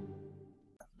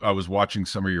 I was watching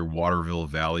some of your Waterville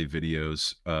Valley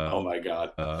videos. Oh my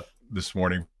God. This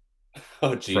morning.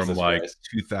 Oh, Jesus from like Christ.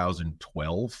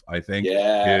 2012, I think.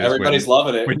 Yeah, everybody's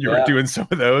loving it. When you were doing some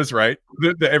of those, right?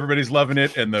 Everybody's loving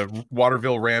it, and the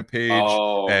Waterville Rampage.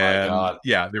 Oh and, my God.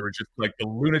 Yeah, they were just like the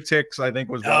Lunatics, I think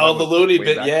was. Oh, the Looney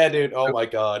bit. Yeah, dude. Oh my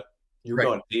God. You're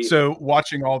going deep. So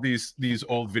watching all these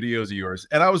old videos of yours,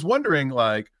 and I was wondering,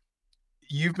 like,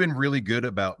 you've been really good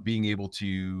about being able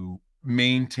to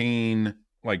maintain,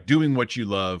 like, doing what you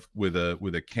love with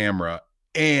a camera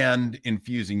and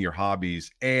infusing your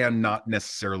hobbies and not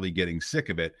necessarily getting sick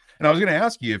of it. And I was going to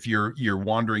ask you if you're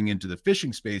wandering into the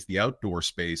fishing space, the outdoor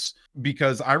space,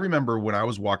 because I remember when I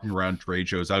was walking around trade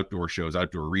shows, outdoor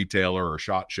retailer or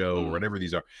SHOT Show or whatever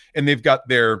these are, and they've got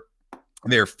their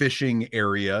fishing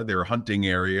area, their hunting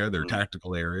area, their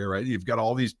tactical area, right? You've got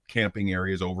all these camping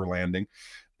areas, overlanding.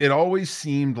 It always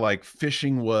seemed like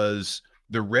fishing was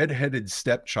the redheaded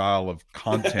stepchild of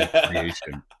content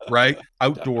creation, right?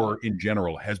 Outdoor in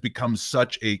general has become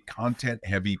such a content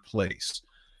heavy place.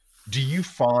 Do you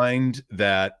find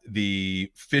that the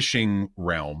fishing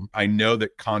realm, I know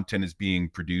that content is being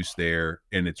produced there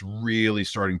and it's really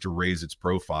starting to raise its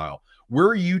profile. Where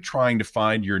are you trying to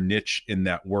find your niche in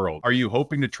that world? Are you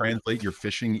hoping to translate your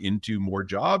fishing into more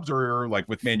jobs, or like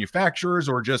with manufacturers,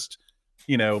 or just,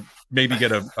 you know, maybe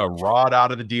get a rod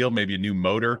out of the deal, maybe a new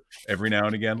motor every now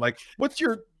and again? Like,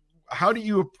 how do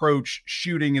you approach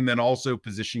shooting and then also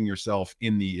positioning yourself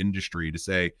in the industry to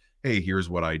say, hey, here's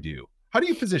what I do? How do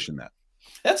you position that?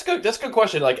 That's good. That's a good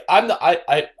question. Like,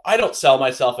 I don't sell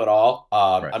myself at all.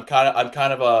 Right. I'm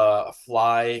kind of a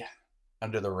fly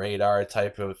under the radar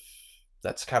type of.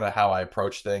 That's kind of how I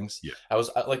approach things. Yeah. I was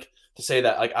like to say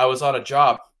that, like, I was on a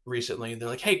job recently and they're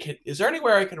like, hey, is there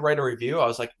anywhere I can write a review? I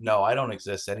was like, no, I don't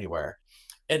exist anywhere.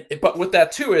 But with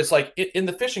that too, is like in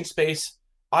the fishing space,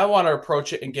 I want to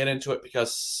approach it and get into it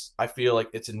because I feel like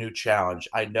it's a new challenge.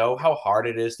 I know how hard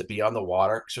it is to be on the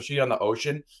water, especially on the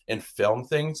ocean, and film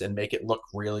things and make it look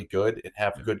really good and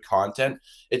have good content.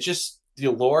 It's just, the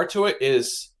allure to it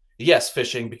is, yes,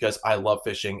 fishing, because I love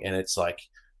fishing, and it's like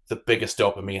the biggest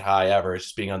dopamine high ever is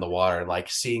just being on the water and like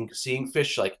seeing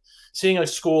fish, like seeing a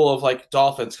school of like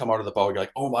dolphins come out of the boat. You're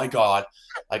like, oh my God.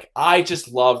 Like, I just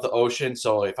love the ocean.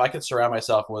 So if I could surround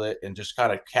myself with it and just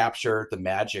kind of capture the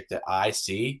magic that I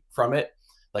see from it,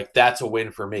 like, that's a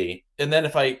win for me. And then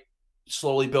if I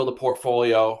slowly build a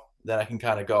portfolio, then I can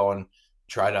kind of go and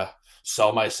try to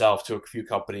sell myself to a few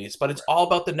companies. But it's all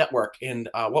about the network. And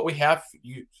what we have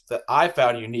that I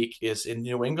found unique is in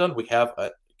New England,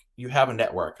 you have a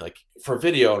network, like, for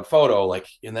video and photo, like,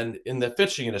 and then in the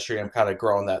fishing industry, I'm kind of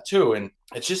growing that too. And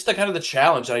it's just the kind of the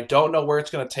challenge. And I don't know where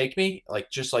it's going to take me. Like,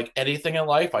 just like anything in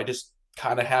life, I just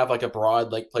kind of have like a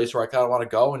broad, like, place where I kind of want to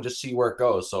go and just see where it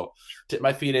goes. So dip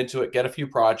my feet into it, get a few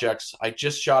projects. I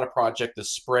just shot a project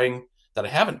this spring that I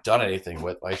haven't done anything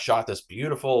with. I shot this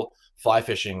beautiful fly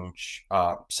fishing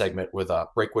segment with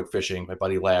Breakwood Fishing. My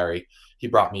buddy Larry, he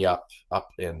brought me up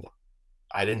and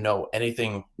I didn't know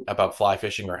anything about fly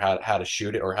fishing or how to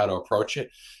shoot it or how to approach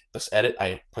it. This edit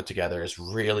I put together is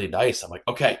really nice. I'm like,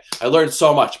 okay, I learned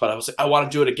so much, but I was like, I want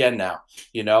to do it again now,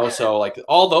 you know? So like,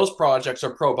 all those projects are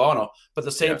pro bono, but at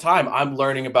the same time, I'm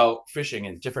learning about fishing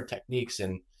and different techniques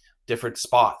and different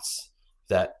spots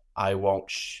that I won't,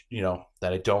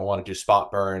 that I don't want to do spot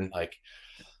burn. Like,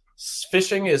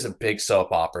 fishing is a big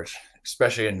soap opera,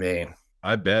 especially in Maine.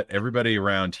 I bet everybody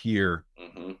around here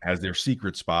has their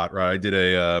secret spot, right? I did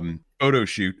a photo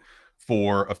shoot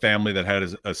for a family that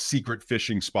had a secret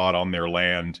fishing spot on their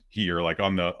land here, like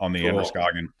on the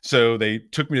Androscoggin. So they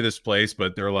took me to this place,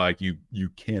 but they're like, you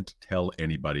can't tell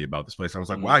anybody about this place. I was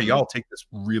like, wow, y'all take this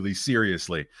really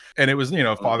seriously. And it was,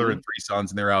 father and three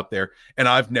sons, and they're out there. And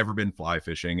I've never been fly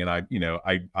fishing, and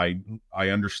I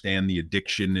understand the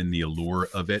addiction and the allure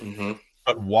of it.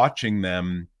 But watching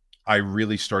them, I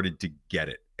really started to get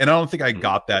it. And I don't think I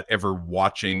got that ever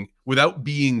watching. Without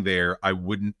being there, I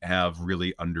wouldn't have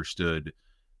really understood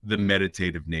the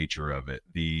meditative nature of it,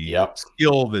 the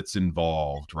skill that's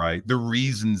involved, right? The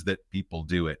reasons that people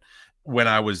do it. When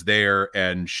I was there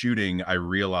and shooting, I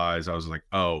realized, I was like,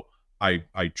 oh, I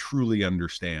truly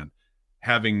understand.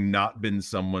 having not been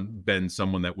someone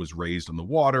that was raised on the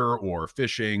water or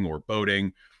fishing or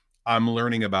boating. I'm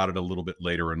learning about it a little bit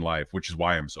later in life, which is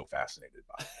why I'm so fascinated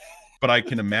by it. But I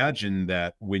can imagine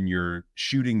that when you're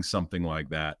shooting something like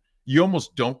that, you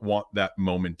almost don't want that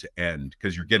moment to end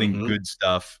because you're getting good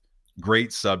stuff,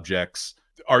 great subjects.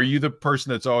 Are you the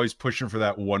person that's always pushing for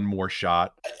that one more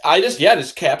shot? I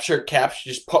just capture,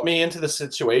 just put me into the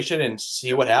situation and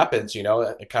see what happens. You know,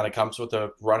 it kind of comes with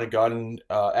a run and gun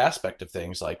aspect of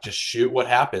things. Like, just shoot what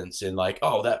happens, and like,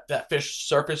 oh, that fish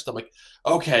surfaced. I'm like,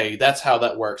 okay, that's how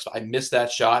that works. I missed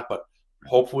that shot, but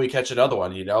hopefully we catch another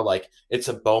one. You know, like, it's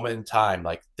a moment in time.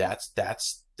 Like, that's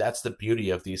the beauty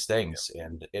of these things,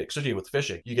 and especially with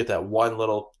fishing, you get that one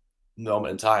little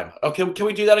moment in time. Okay, can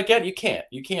we do that again? You can't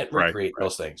recreate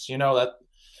those things. You know,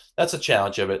 that's a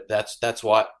challenge of it. That's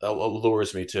what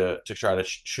allures me to try to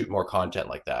shoot more content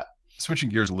like that. Switching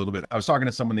gears a little bit, I was talking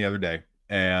to someone the other day,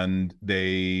 and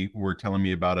they were telling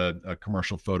me about a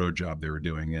commercial photo job they were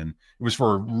doing, and it was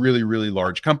for a really, really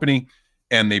large company.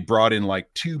 And they brought in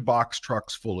like 2 box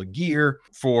trucks full of gear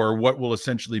for what will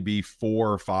essentially be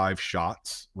 4 or 5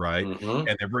 shots, right?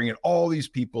 And they're bringing all these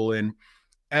people in.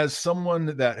 As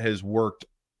someone that has worked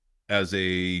as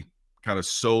a kind of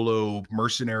solo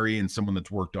mercenary and someone that's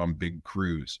worked on big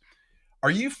crews,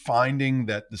 are you finding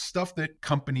that the stuff that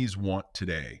companies want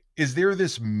today, is there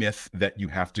this myth that you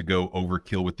have to go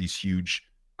overkill with these huge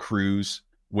crews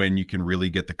when you can really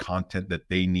get the content that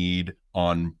they need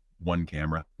on one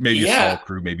camera, maybe a small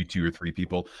crew, maybe 2 or 3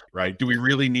 people, right? Do we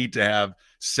really need to have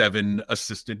 7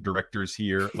 assistant directors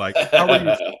here? Like, how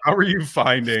are you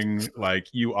finding like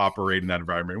you operate in that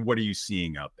environment? What are you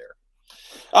seeing out there?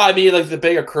 I mean, like, the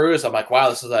bigger crews, I'm like, wow,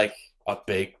 this is like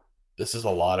this is a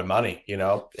lot of money, you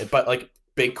know. But like,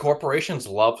 big corporations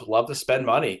love to spend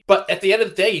money, but at the end of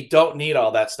the day, you don't need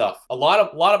all that stuff. A lot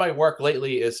of my work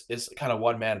lately is kind of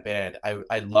one-man band.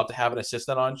 I'd love to have an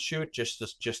assistant on shoot just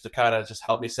to kind of just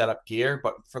help me set up gear,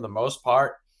 but for the most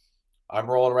part, I'm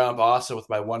rolling around Boston with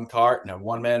my one cart and a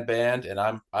one-man band, and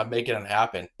I'm making it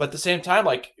happen. But at the same time,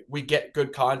 like, we get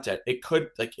good content. It could,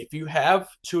 like, if you have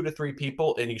 2 to 3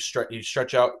 people and you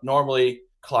stretch out, normally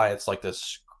clients like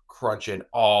this crunch in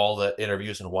all the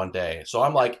interviews in one day. So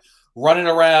I'm like running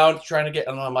around trying to get,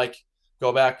 and I'm like,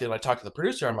 go back and I talk to the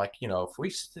producer. I'm like, you know, if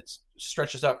we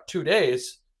stretch this out 2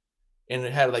 days and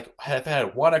it had like, if I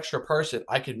had one extra person,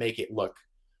 I could make it look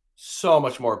so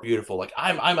much more beautiful. Like,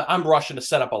 I'm rushing to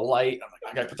set up a light. I'm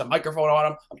like, I gotta put the microphone on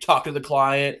him. I'm talking to the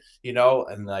client, you know,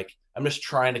 and like, I'm just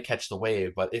trying to catch the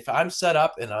wave. But if I'm set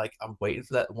up and like, I'm waiting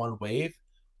for that one wave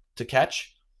to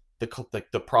catch,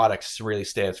 the product really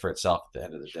stands for itself at the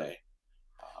end of the day.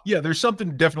 Yeah, there's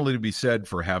something definitely to be said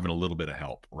for having a little bit of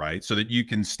help, right? So that you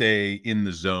can stay in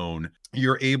the zone.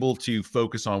 You're able to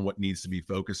focus on what needs to be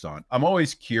focused on. I'm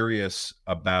always curious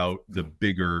about the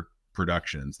bigger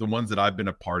productions. The ones that I've been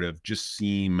a part of just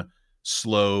seem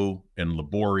slow and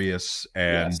laborious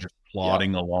and just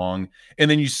plodding along. And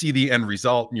then you see the end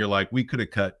result and you're like, we could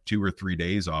have cut 2 or 3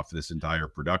 days off this entire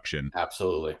production.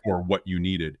 Absolutely. For what you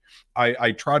needed.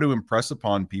 I try to impress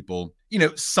upon people, you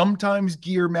know, sometimes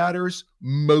gear matters.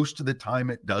 Most of the time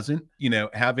it doesn't. You know,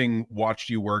 having watched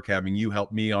you work, having you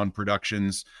help me on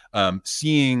productions,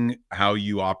 seeing how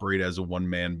you operate as a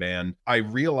one-man band, I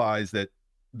realize that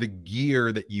the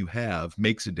gear that you have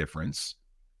makes a difference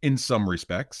in some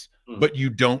respects, but you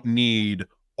don't need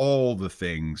all the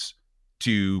things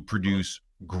to produce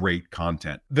great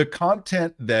content. The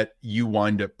content that you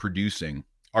wind up producing,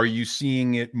 are you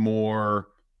seeing it more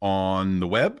on the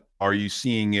web? Are you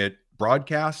seeing it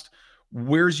broadcast?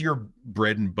 Where's your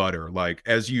bread and butter? Like,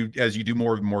 as you do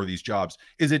more and more of these jobs,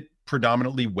 is it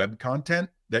predominantly web content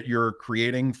that you're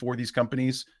creating for these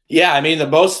companies? Yeah, I mean,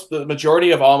 the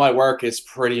majority of all my work is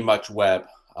pretty much web.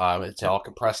 It's all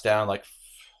compressed down. Like,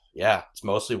 yeah, it's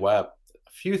mostly web.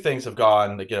 A few things have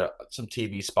gone to get some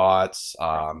TV spots.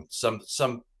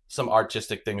 Some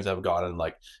artistic things have gone in,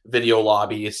 like video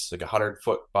lobbies, like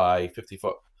 100-foot by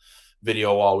 50-foot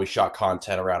video wall we shot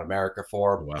content around America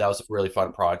for. Wow. That was a really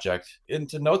fun project. And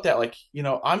to note that, like, you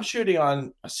know, I'm shooting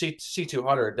on a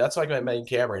C200. That's like my main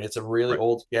camera, and it's a really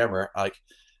old camera. Like,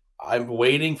 I'm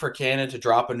waiting for Canon to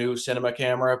drop a new cinema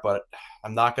camera, but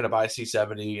I'm not going to buy a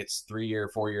C70. It's 3 or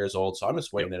 4 years old, so I'm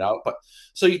just waiting it out. But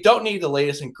so you don't need the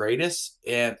latest and greatest.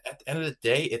 And at the end of the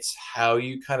day, it's how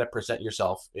you kind of present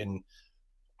yourself in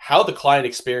how the client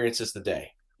experiences the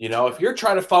day. You know, if you're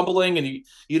trying to fumbling and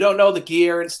you don't know the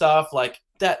gear and stuff, like,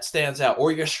 that stands out.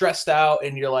 Or you're stressed out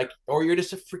and you're like, or you're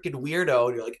just a freaking weirdo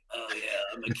and you're like, oh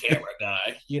yeah, I'm a camera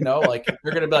guy. You know, like,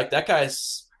 you're going to be like, that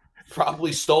guy's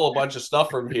probably stole a bunch of stuff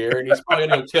from here and he's probably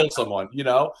going to kill someone, you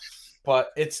know? But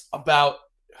it's about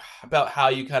about how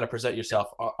you kind of present yourself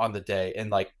on the day. And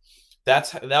like,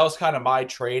 that was kind of my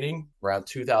training around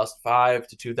 2005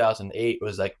 to 2008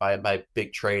 was like my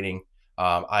big training.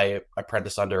 I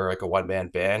apprenticed under like a one-man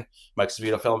band, Mike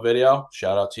Savito Film Video.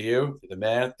 Shout out to you, the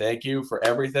man. Thank you for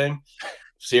everything.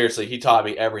 Seriously, he taught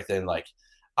me everything. Like,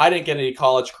 I didn't get any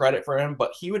college credit for him,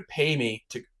 but he would pay me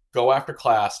to go after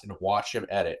class and watch him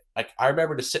edit. Like, I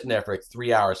remember just sitting there for like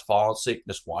 3 hours, falling asleep,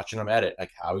 just watching him edit,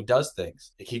 like how he does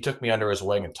things. Like, he took me under his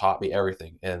wing and taught me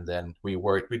everything. And then we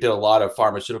did a lot of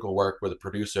pharmaceutical work with a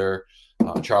producer,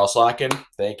 Charles Slacken.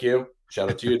 Thank you. Shout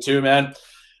out to you too, man.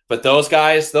 But those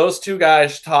two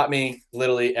guys taught me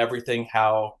literally everything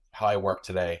how I work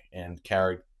today, and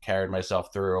carried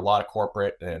myself through a lot of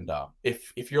corporate. And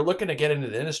if you're looking to get into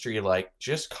the industry, like,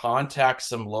 just contact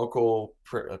some local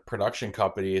production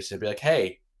companies and be like,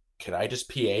 hey, can I just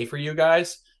PA for you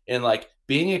guys? And like,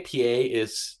 being a PA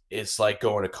is like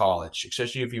going to college,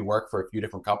 especially if you work for a few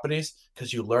different companies,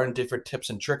 because you learn different tips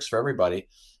and tricks for everybody.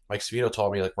 Mike Savito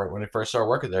told me, like, right when I first started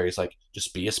working there, he's like,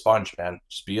 just be a sponge, man.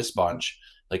 Just be a sponge.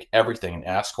 Like, everything, and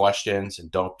ask questions, and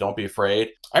don't be afraid.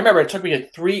 I remember it took me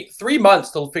like three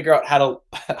months to figure out how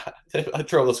to I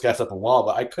drove those guys up the wall,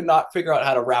 but I could not figure out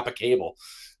how to wrap a cable.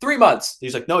 3 months.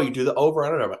 He's like, no, you do the over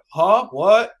and under. I'm like, huh?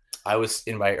 What? I was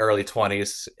in my early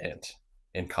 20s and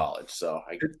in college. So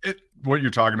what you're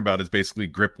talking about is basically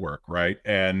grip work, right?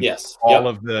 And yes, all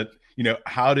of the,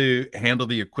 how to handle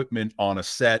the equipment on a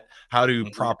set, how to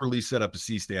properly set up a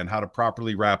C-stand, how to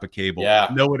properly wrap a cable,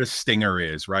 know what a stinger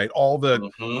is, right? All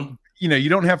the, you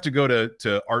don't have to go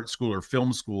to art school or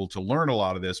film school to learn a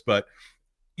lot of this, but,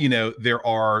 there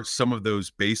are some of those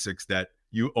basics that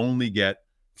you only get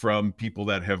from people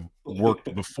that have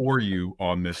worked before you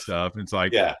on this stuff. It's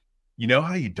like, you know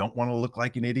how you don't want to look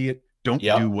like an idiot? Don't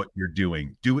do what you're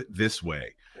doing. Do it this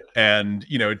way. And,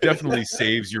 it definitely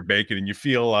saves your bacon, and you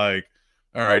feel like,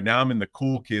 all right, now I'm in the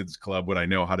cool kids club when I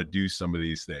know how to do some of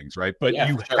these things, right? But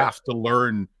you have to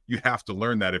learn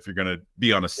that if you're going to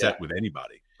be on a set with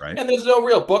anybody, right? And there's no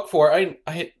real book for it.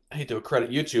 I hate to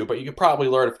credit YouTube, but you could probably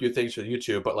learn a few things from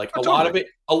YouTube, but like a lot of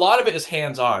it is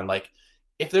hands-on. Like,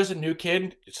 if there's a new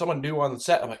kid, someone new on the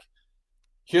set, I'm like,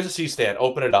 here's a C-stand,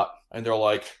 open it up. And they're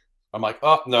like, I'm like,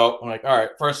 oh no. I'm like, all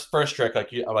right, first trick.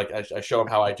 Like, I show them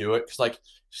how I do it. Cause like,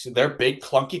 they're big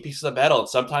clunky pieces of metal. And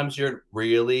sometimes you're in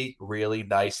really, really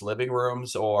nice living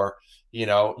rooms, or,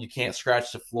 you can't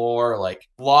scratch the floor. Like,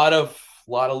 a lot of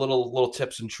little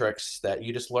tips and tricks that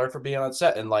you just learn from being on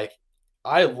set. And like,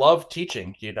 I love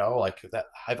teaching, like that.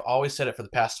 I've always said it for the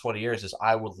past 20 years is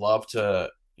I would love to,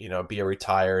 be a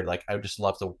retired, like, I would just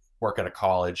love to work at a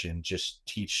college and just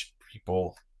teach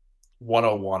people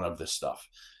 101 of this stuff.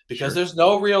 Because there's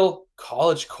no real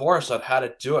college course on how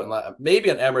to do it. Maybe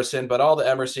an Emerson, but all the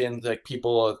Emerson like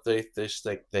people, they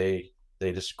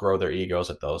just grow their egos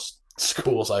at those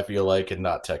schools, I feel like, and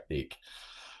not technique.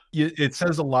 It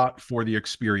says a lot for the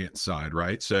experience side,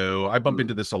 right? So I bump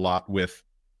into this a lot with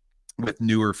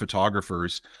newer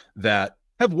photographers that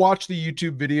have watched the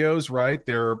YouTube videos, right?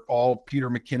 They're all Peter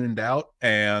McKinnoned out,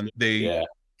 and they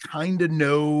kind of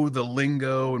know the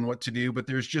lingo and what to do, but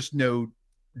there's just no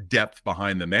depth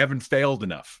behind them. They haven't failed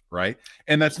enough, right?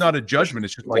 And that's not a judgment.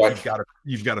 It's just like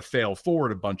you've got to fail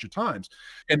forward a bunch of times,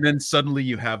 and then suddenly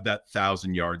you have that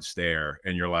 1,000-yard stare,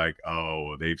 and you're like,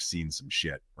 oh, they've seen some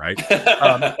shit, right?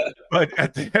 But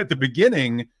at the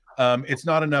beginning, it's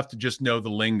not enough to just know the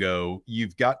lingo.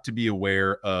 You've got to be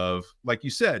aware of, like you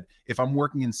said, if I'm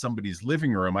working in somebody's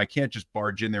living room, I can't just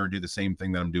barge in there and do the same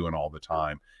thing that I'm doing all the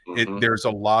time. There's a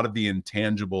lot of the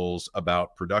intangibles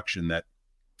about production that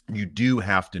you do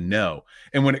have to know.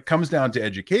 And when it comes down to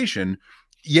education,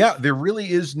 there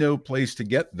really is no place to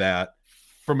get that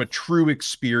from a true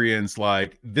experience.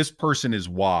 Like, this person is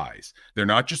wise. They're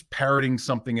not just parroting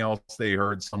something else they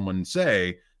heard someone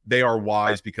say. They are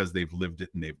wise because they've lived it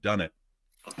and they've done it.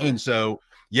 And so,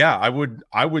 I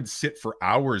would sit for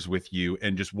hours with you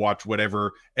and just watch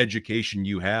whatever education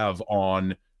you have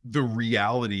on the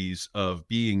realities of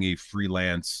being a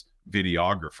freelance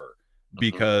videographer.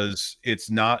 Because it's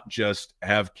not just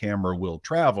have camera will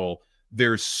travel.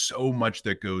 There's so much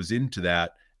that goes into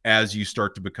that as you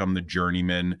start to become the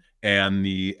journeyman and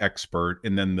the expert,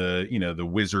 and then the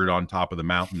wizard on top of the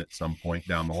mountain at some point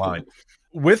down the line.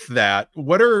 With that,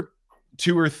 what are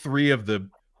 2 or 3 of the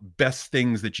best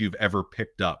things that you've ever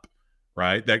picked up,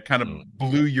 right? That kind of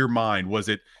blew your mind? Was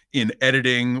it in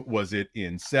editing? Was it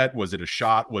in set? Was it a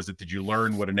shot? Did you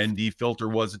learn what an ND filter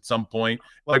was at some point?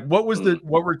 Like, what were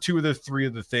 2 of the 3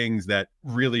 of the things that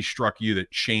really struck you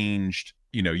that changed,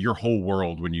 your whole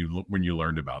world when you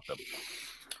learned about them?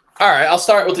 All right, I'll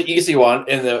start with the easy one.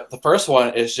 And the first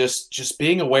one is just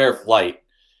being aware of light.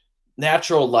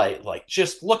 natural light, like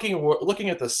just looking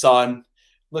at the sun,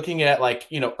 looking at like,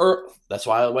 Earth. That's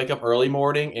why I wake up early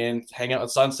morning and hang out at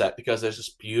sunset, because there's this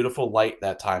beautiful light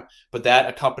that time. But that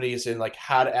accompanies in like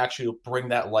how to actually bring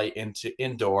that light into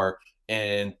indoor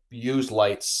and use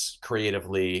lights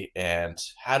creatively, and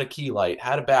how to key light,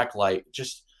 how to backlight,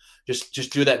 just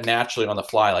do that naturally on the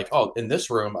fly. Like, oh, in this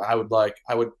room, I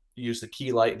would use the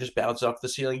key light and just bounce off the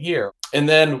ceiling here. And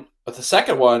then, but the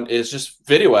second one is just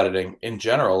video editing in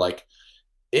general. Like,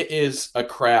 it is a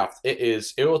craft.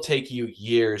 It will take you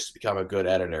years to become a good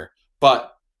editor,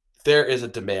 but there is a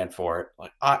demand for it.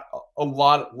 Like, a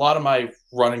lot of my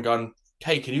run and gun.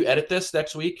 Hey, can you edit this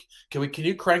next week? Can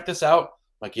you crank this out?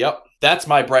 Like, yep, that's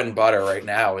my bread and butter right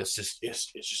now. It's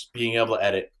just being able to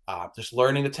edit, just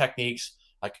learning the techniques.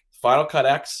 Like Final Cut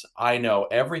X, I know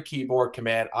every keyboard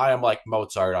command. I am like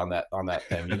Mozart on that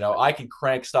thing. I can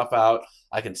crank stuff out.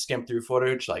 I can skim through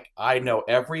footage. Like, I know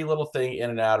every little thing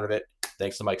in and out of it.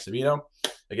 Thanks to Mike Savino.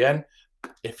 Again,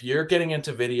 if you're getting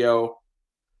into video,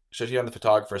 especially on the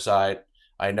photographer side,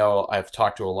 I know I've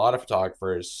talked to a lot of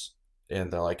photographers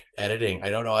and they're like, editing, I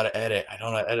don't know how to edit. I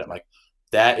don't know how to edit. I'm like,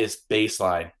 that is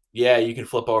baseline. Yeah, you can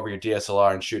flip over your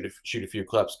DSLR and shoot a few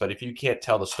clips, but if you can't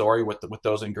tell the story with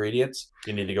those ingredients,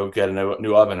 you need to go get a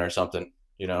new oven or something.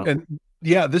 And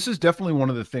yeah, this is definitely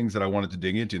one of the things that I wanted to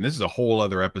dig into. And this is a whole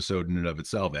other episode in and of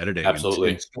itself, editing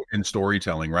Absolutely. and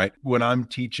storytelling, right? When I'm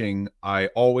teaching, I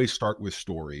always start with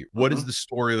story. What is the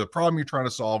story of the problem you're trying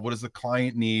to solve? What does the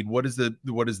client need? What is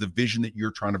the vision that you're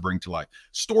trying to bring to life?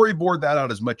 Storyboard that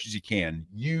out as much as you can.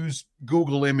 Use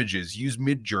Google Images, use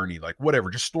Midjourney, like whatever,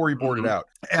 just storyboard it out.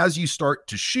 As you start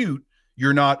to shoot,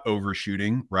 you're not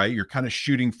overshooting, right? You're kind of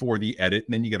shooting for the edit,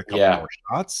 and then you get a couple more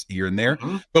shots here and there.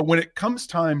 But when it comes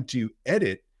time to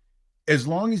edit, as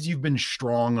long as you've been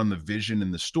strong on the vision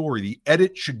and the story, the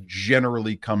edit should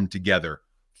generally come together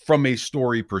from a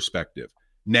story perspective.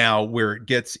 Now, where it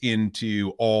gets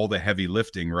into all the heavy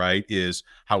lifting, right, is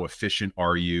how efficient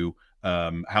are you?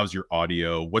 How's your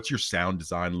audio? What's your sound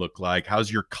design look like?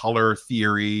 How's your color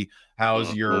theory?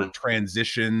 How's your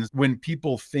transitions? When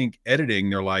people think editing,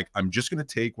 they're like, I'm just going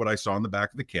to take what I saw in the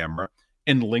back of the camera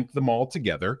and link them all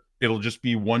together. It'll just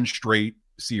be one straight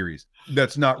series.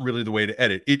 That's not really the way to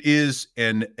edit. It is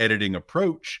an editing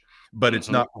approach, but it's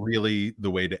not really the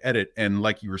way to edit. And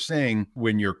like you were saying,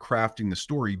 when you're crafting the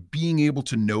story, being able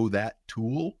to know that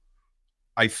tool,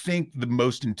 I think the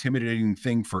most intimidating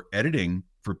thing for editing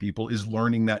for people is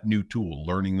learning that new tool,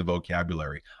 learning the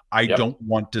vocabulary. I don't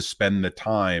want to spend the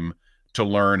time to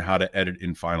learn how to edit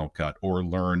in Final Cut or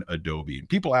learn Adobe. And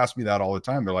people ask me that all the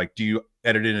time. They're like, do you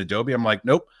edit in Adobe? I'm like,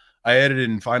 nope. I edited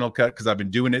in Final Cut because I've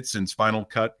been doing it since Final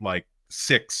Cut like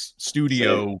 6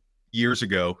 Studio years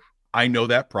ago. I know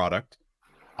that product.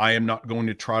 I am not going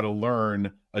to try to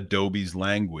learn Adobe's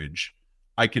language.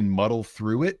 I can muddle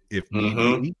through it if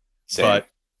need be, but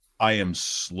I am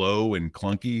slow and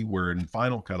clunky, where in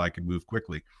Final Cut I can move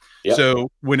quickly. So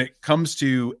when it comes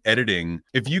to editing,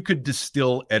 if you could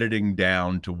distill editing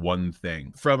down to one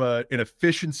thing from an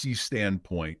efficiency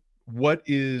standpoint, what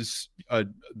is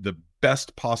the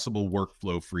best possible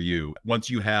workflow for you once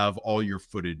you have all your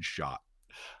footage shot?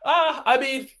 I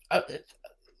mean,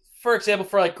 for example,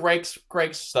 for like Greg's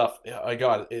stuff, I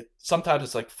got it. Sometimes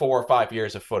it's like 4 or 5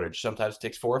 years of footage. Sometimes it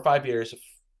takes 4 or 5 years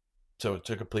to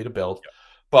complete a build.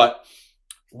 But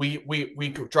we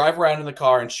drive around in the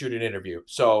car and shoot an interview.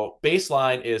 So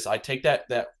baseline is I take that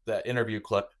interview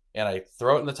clip and I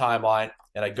throw it in the timeline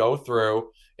and I go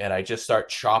through and I just start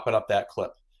chopping up that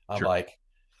clip. I'm like,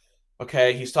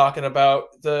 okay, he's talking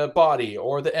about the body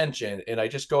or the engine, and I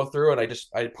just go through and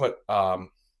I put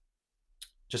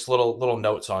just little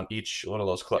notes on each one of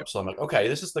those clips. So I'm like, okay,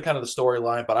 this is the kind of the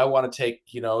storyline, but I want to take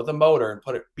the motor and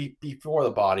put it before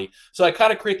the body. So I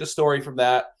kind of create the story from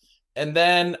that. And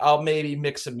then I'll maybe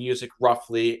mix some music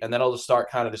roughly, and then I'll just start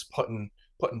kind of just putting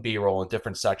B-roll in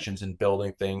different sections and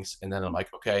building things. And then I'm like,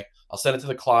 okay, I'll send it to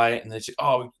the client, and they say,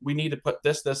 oh, we need to put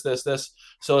this.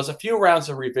 So there's a few rounds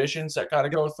of revisions that kind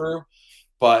of go through,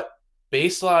 but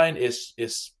baseline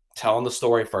is telling the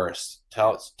story first.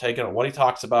 Taking what he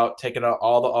talks about, taking out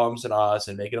all the ums and ahs,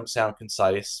 and making them sound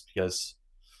concise, because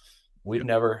we'd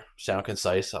never sound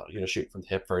concise. Shoot from the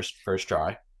hip first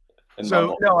try.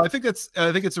 So no, I think it's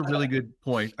a really good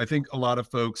point. I think a lot of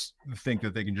folks think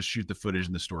that they can just shoot the footage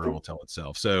and the story will tell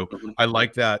itself. So I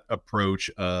like that approach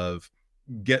of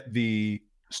get the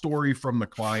story from the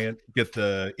client, get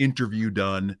the interview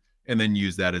done, and then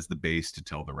use that as the base to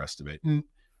tell the rest of it. And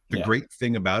the great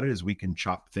thing about it is we can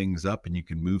chop things up and you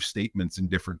can move statements in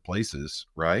different places,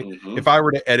 right? If I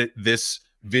were to edit this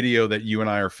video that you and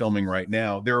I are filming right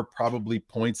now, there are probably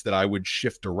points that I would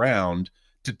shift around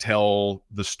to tell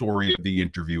the story of the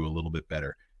interview a little bit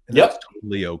better. And that's Yep.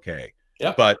 totally okay.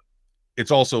 Yep. But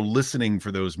it's also listening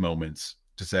for those moments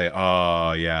to say,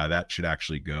 oh yeah, that should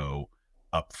actually go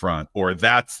up front, or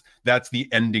that's the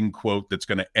ending quote that's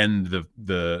going to end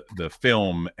the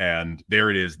film, and there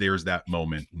it is, there's that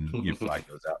moment, and your flag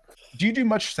goes out. Do you do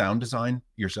much sound design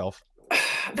yourself?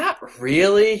 Not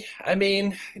really. I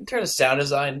mean, in terms of sound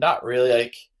design, not really.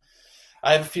 Like,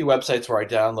 I have a few websites where I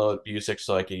download music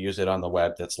so I can use it on the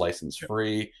web that's license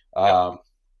free.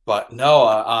 But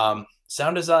no,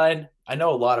 sound design, I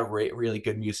know a lot of really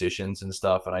good musicians and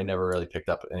stuff, and I never really picked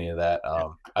up any of that.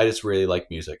 I just really like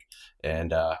music,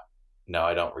 and no,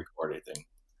 I don't record anything.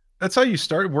 That's how you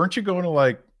started. Weren't you going to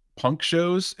like punk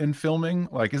shows and filming?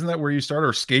 Like, isn't that where you started?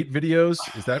 Or skate videos?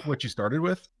 Is that what you started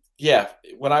with? Yeah,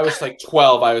 when I was like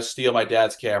 12, I would steal my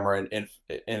dad's camera and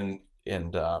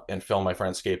film my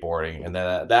friends skateboarding, and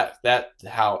then that's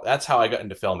how I got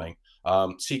into filming.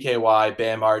 CKY,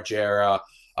 Bam Margera,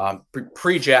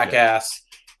 pre Jackass.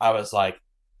 I was like,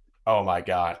 oh my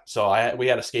god! So we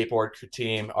had a skateboard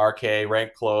team, RK,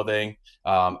 Rank Clothing.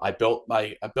 I built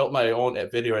my own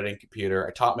video editing computer.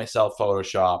 I taught myself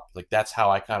Photoshop. Like, that's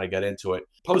how I kind of got into it.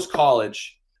 Post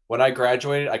college, when I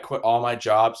graduated, I quit all my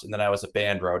jobs, and then I was a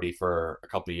band roadie for a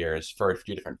couple of years for a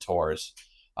few different tours.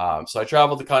 So I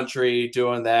traveled the country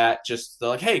doing that. Just they're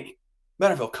like, hey,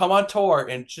 Metterville, come on tour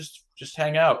and just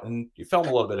hang out, and you film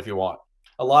a little bit if you want.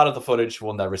 A lot of the footage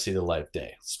will never see the light of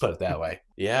day. Let's put it that way.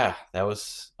 Yeah, that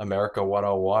was America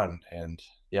 101. And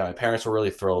yeah, my parents were really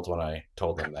thrilled when I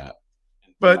told them that.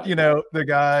 But you know, the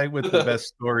guy with the best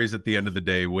stories at the end of the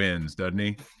day wins, doesn't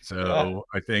he? So yeah.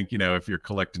 I think, you know, if you're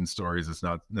collecting stories, it's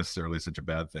not necessarily such a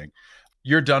bad thing.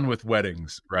 You're done with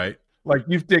weddings, right? Like,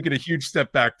 you've taken a huge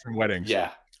step back from weddings.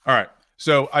 Yeah. All right.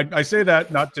 So I say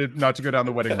that not to go down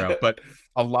the wedding route, but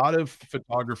a lot of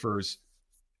photographers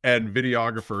and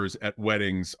videographers at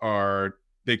weddings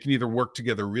they can either work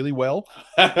together really well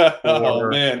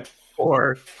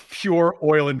or pure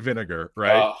oil and vinegar,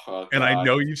 right? Oh, and I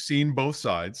know you've seen both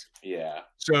sides. Yeah.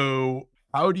 So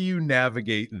how do you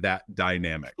navigate that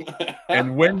dynamic?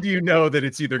 And when do you know that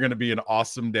it's either going to be an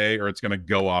awesome day or it's going to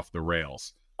go off the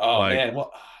rails? Oh, man.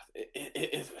 Well,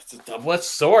 it's a double-edged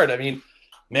sword. I mean,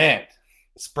 man,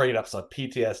 it's bringing up some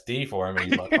PTSD for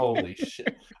me, but holy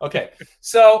shit. Okay.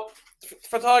 So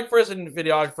photographers and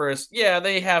videographers, yeah,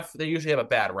 they usually have a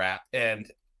bad rap, and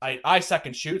I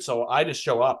second shoot, so I just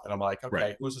show up and I'm like, okay,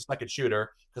 right, who's the second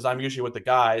shooter? Because I'm usually with the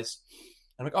guys.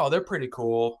 I'm like, oh, they're pretty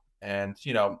cool, and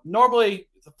you know, normally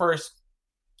the first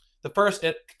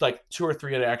like 2 or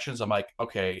 3 interactions, I'm like,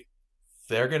 okay,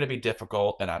 they're going to be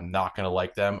difficult, and I'm not going to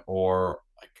like them, or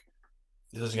like,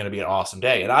 this is going to be an awesome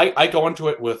day, and I go into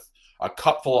it with a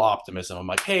cup full of optimism. I'm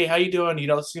like, hey, how you doing? You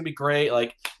know, this is gonna be great.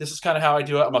 Like, this is kind of how I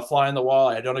do it. I'm a fly on the wall.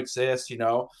 I don't exist, you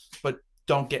know, but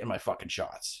don't get in my fucking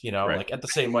shots, you know, right. Like, at the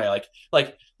same way, like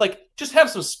just have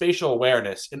some spatial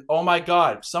awareness. And oh my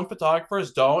God, some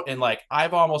photographers don't. And like,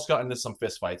 I've almost gotten into some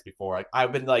fist fights before. Like,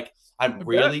 I've been like, I'm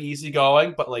really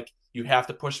easygoing, but like, you have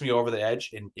to push me over the edge.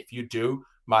 And if you do,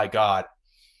 my God,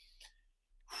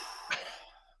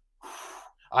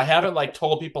 I haven't like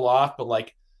told people off, but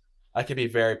like, I could be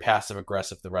very passive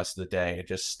aggressive the rest of the day and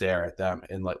just stare at them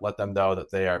and like let them know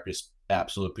that they are just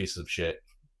absolute pieces of shit.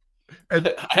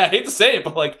 And I hate to say it,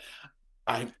 but like,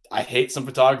 I hate some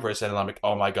photographers, and I'm like,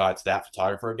 oh my God, it's that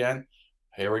photographer again.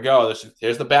 Here we go.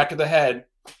 Here's the back of the head,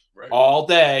 right, all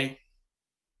day.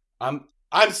 I'm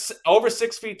over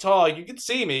 6 feet tall. You can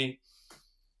see me.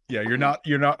 Yeah, you're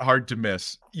not hard to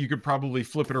miss. You could probably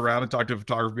flip it around and talk to a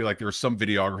photographer, be like, there are some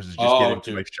videographers that just get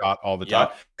into my shot all the time.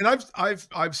 And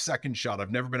I've second shot.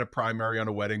 I've never been a primary on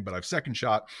a wedding, but I've second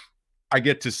shot. I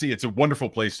get to see, it's a wonderful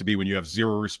place to be when you have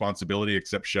zero responsibility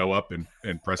except show up and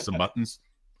press some buttons.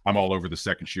 I'm all over the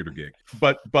second shooter gig.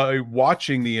 But by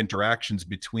watching the interactions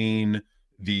between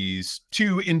these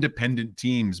 2 independent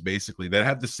teams, basically, that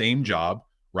have the same job,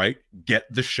 right?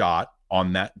 Get the shot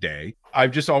on that day.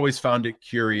 I've just always found it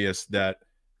curious that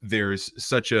there's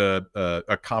such a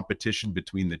competition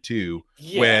between the two.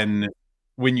 Yeah.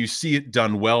 When you see it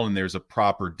done well and there's a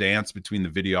proper dance between the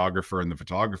videographer and the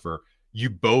photographer, you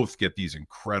both get these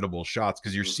incredible shots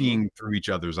because you're seeing through each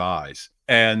other's eyes.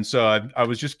 And so I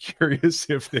was just curious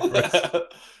if there was...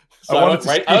 So I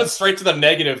went straight to the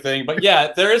negative thing, but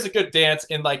yeah, there is a good dance.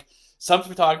 And like, some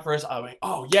photographers, I'm like,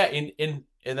 oh yeah, and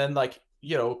then like,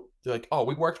 you know, they're like, oh,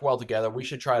 we worked well together. We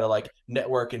should try to like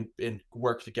network and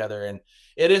work together. And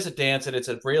it is a dance, and it's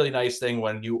a really nice thing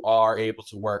when you are able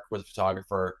to work with a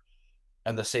photographer.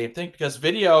 And the same thing, because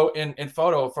video and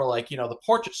photo for like, you know, the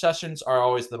portrait sessions are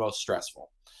always the most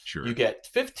stressful. Sure. You get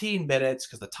 15 minutes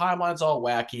because the timeline's all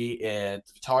wacky and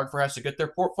the photographer has to get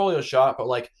their portfolio shot. But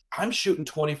like, I'm shooting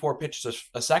 24 pictures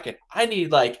a second. I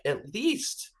need like at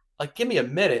least like give me a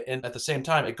minute. And at the same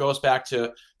time, it goes back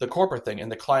to the corporate thing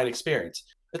and the client experience.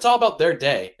 It's all about their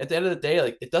day. At the end of the day,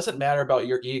 like it doesn't matter about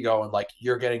your ego and like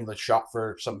you're getting the shot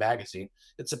for some magazine.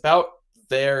 It's about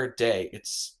their day.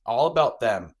 It's all about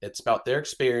them. It's about their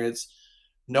experience.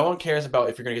 No one cares about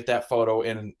if you're going to get that photo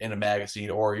in a magazine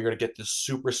or you're going to get this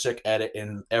super sick edit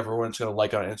and everyone's going to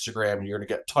like it on Instagram and you're going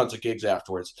to get tons of gigs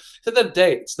afterwards. At the end of the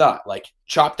day, it's not. Like,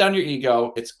 chop down your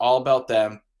ego. It's all about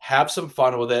them. Have some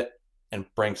fun with it and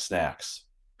bring snacks.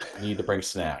 You need to bring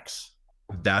snacks.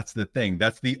 That's the thing.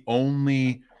 That's the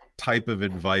only type of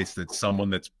advice that someone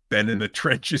that's been in the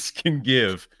trenches can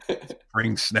give.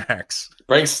 Bring snacks.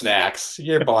 Bring snacks.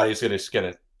 Your body's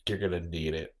you're gonna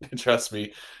need it. Trust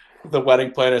me. The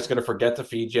wedding planner is gonna forget to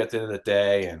feed you at the end of the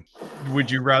day. And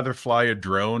would you rather fly a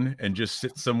drone and just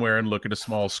sit somewhere and look at a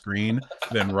small screen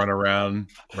than run around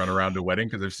a wedding?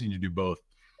 Because I've seen you do both.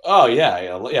 Oh yeah.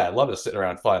 I love to sit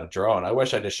around flying a drone. I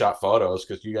wish I just shot photos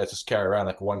because you guys just carry around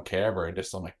like one camera and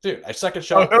just I'm like, dude, I second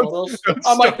shot photos.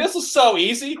 I'm like, this is so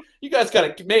easy. You guys got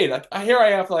it made. Like here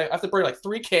I have I have to bring like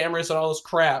 3 cameras and all this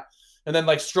crap, and then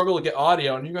like struggle to get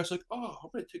audio. And you guys are like, oh, I'm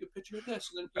gonna take a picture of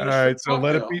this. And then all right, so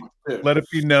let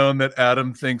it be known that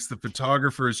Adam thinks the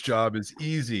photographer's job is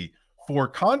easy. For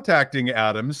contacting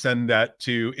Adam, send that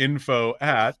to info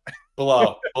at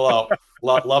below.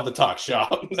 Love the talk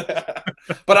shop.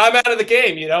 But I'm out of the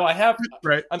game,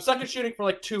 I'm second shooting for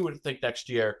like 2, I think, next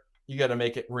year. You got to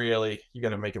make it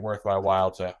worth my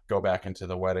while to go back into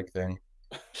the wedding thing.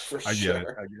 I get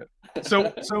it.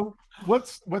 So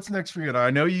what's next for you?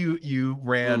 I know you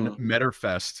ran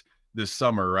Metterfest this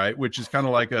summer, right? Which is kind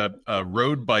of like a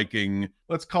road biking,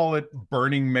 let's call it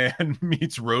Burning Man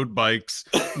meets road bikes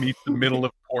meets the middle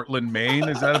of Portland, Maine.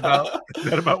 Is that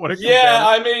about what it Yeah,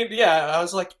 I mean, yeah, I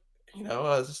was like, I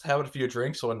was just having a few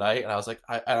drinks one night, and I was like,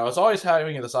 I was always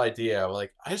having this idea of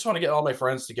like, I just want to get all my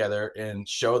friends together and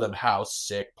show them how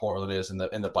sick Portland is in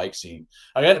the bike scene.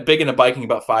 I got big into biking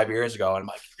about 5 years ago, and I'm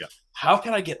like, how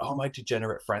can I get all my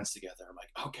degenerate friends together? I'm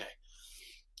like, okay.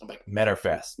 I'm like,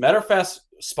 Metterfest. Metterfest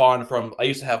spawned from, I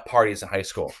used to have parties in high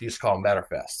school. We used to call them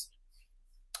Metterfest.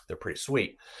 They're pretty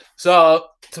sweet. So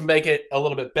to make it a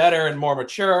little bit better and more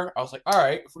mature, I was like, all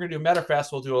right, if we're going to do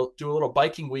Metterfest, we'll do a little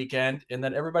biking weekend. And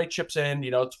then everybody chips in,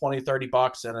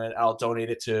 $20-$30, and then I'll donate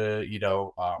it to,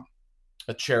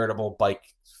 a charitable bike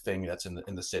thing that's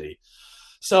in the city.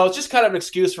 So it's just kind of an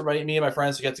excuse for me and my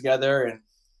friends to get together and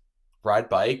ride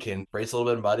bike and raise a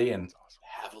little bit of money and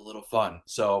have a little fun.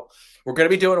 So we're going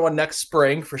to be doing one next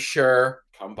spring for sure.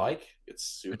 Come bike. It's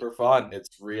super fun.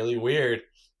 It's really weird.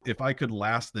 If I could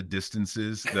last the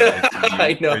distances that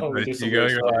I know.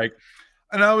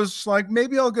 And I was like,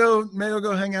 maybe I'll go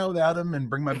hang out with Adam and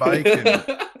bring my bike.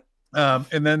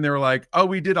 And then they were like, oh,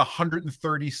 we did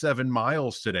 137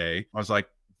 miles today. I was like,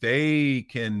 they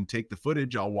can take the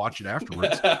footage. I'll watch it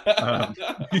afterwards.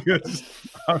 Because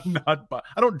I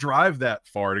don't drive that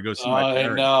far to go see my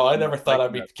parents. I know. I never thought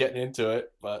I'd be getting into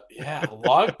it, but yeah,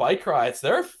 long bike rides,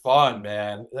 they're fun,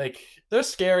 man. Like, they're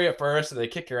scary at first and they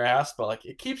kick your ass, but like,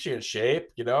 it keeps you in shape,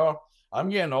 I'm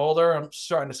getting older. I'm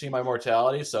starting to see my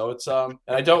mortality. So it's, and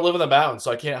I don't live in the mountains, so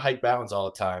I can't hike mountains all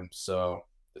the time. So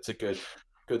it's a good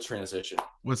transition.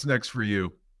 What's next for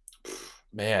you?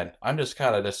 Man, I'm just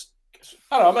kind of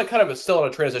I don't know. I'm kind of still in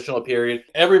a transitional period.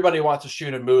 Everybody wants to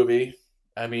shoot a movie.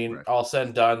 I mean, right. All said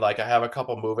and done, like I have a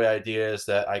couple movie ideas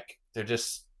that they're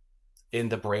just in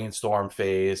the brainstorm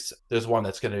phase. There's one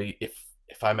that's going to be,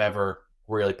 if I'm ever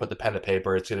really put the pen to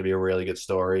paper, it's going to be a really good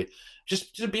story.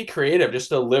 Just to be creative, just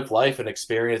to live life and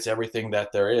experience everything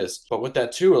that there is. But with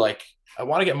that too, like I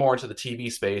want to get more into the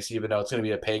TV space, even though it's going to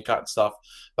be a paid cut and stuff.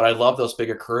 But I love those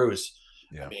bigger crews.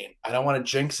 Yeah. I mean, I don't want to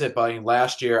jinx it, but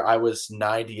last year I was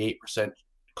 98%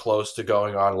 close to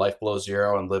going on Life Below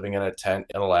Zero and living in a tent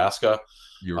in Alaska.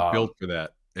 You were built for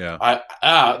that. Yeah.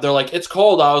 They're like, it's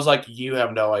cold. I was like, you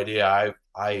have no idea.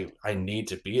 I need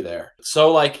to be there.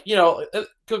 So like,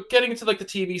 getting into like the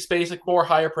TV space, like more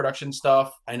higher production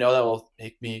stuff. I know that will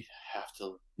make me have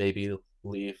to maybe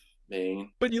leave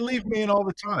Maine. But you leave Maine all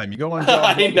the time. You go on.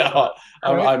 I know.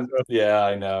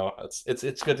 I know.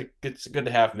 It's good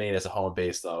to have Maine as a home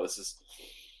base, though. This is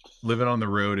living on the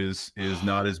road is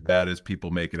not as bad as people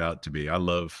make it out to be. I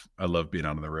love being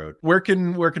out on the road. Where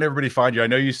can everybody find you? I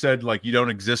know you said like you don't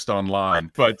exist online,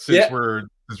 but since we're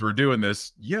doing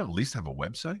this, at least have a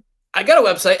website. I got a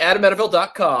website,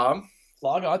 adammetterville.com.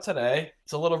 Log on today.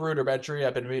 It's a little rudimentary.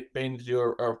 I've been meaning to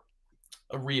do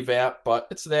a revamp, but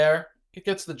it's there. it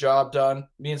gets the job done. It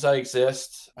means I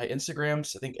exist. My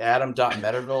Instagram's, I think,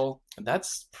 Adam.Metterville. And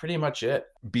that's pretty much it.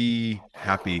 Be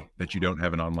happy that you don't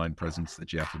have an online presence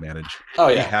that you have to manage. Oh,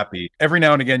 Be yeah. happy. Every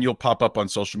now and again, you'll pop up on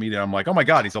social media. I'm like, oh my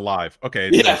God, he's alive. Okay,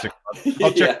 it's been Yeah. 6 months.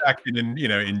 I'll check Yeah. back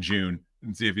in June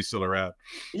and see if he's still around.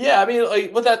 Yeah, I mean,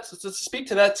 like with that, to speak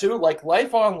to that too, like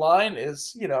life online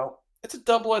is, it's a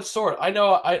double-edged sword. I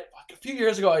know a few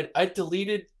years ago I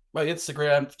deleted my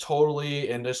Instagram totally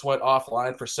and just went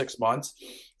offline for 6 months,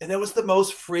 and it was the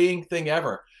most freeing thing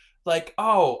ever. Like,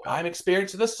 oh, I'm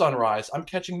experiencing this sunrise, I'm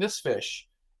catching this fish,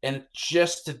 and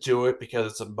just to do it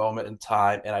because it's a moment in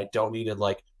time, and I don't need to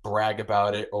like brag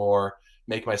about it or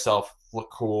make myself look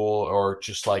cool or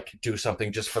just like do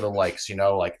something just for the likes,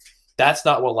 like that's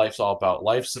not what life's all about.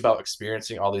 Life's about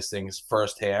experiencing all these things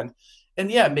firsthand. And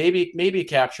yeah, maybe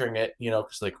capturing it,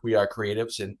 because like we are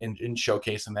creatives in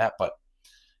showcasing that. But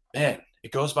man,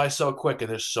 it goes by so quick and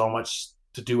there's so much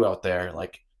to do out there.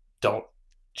 Like, don't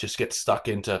just get stuck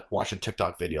into watching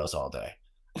TikTok videos all day.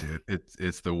 Dude,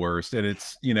 it's the worst. And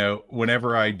it's,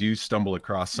 whenever I do stumble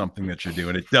across something that you're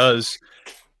doing, it does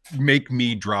make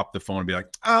me drop the phone and be like,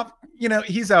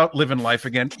 he's out living life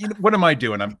again. What am I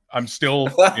doing? I'm still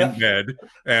in bed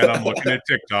and I'm looking at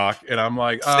TikTok and I'm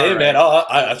like, Same, right. man.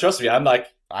 I trust me. I'm like,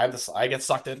 I get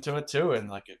sucked into it too. And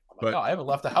like, But I haven't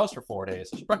left the house for 4 days.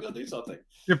 I should probably go do something.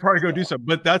 you'll probably go do something.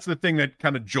 But that's the thing that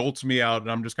kind of jolts me out.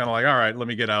 And I'm just kind of like, all right, let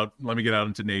me get out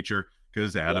into nature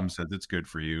because Adam says it's good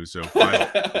for you. So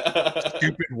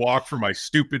stupid walk for my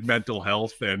stupid mental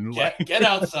health and get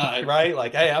outside, right?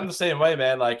 Like, hey, I'm the same way,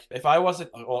 man. Like, if I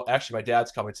wasn't, well, actually, my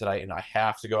dad's coming tonight, and I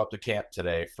have to go up to camp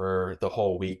today for the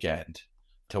whole weekend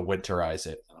to winterize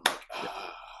it. And I'm like,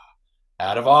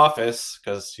 out of office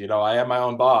because I am my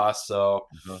own boss, so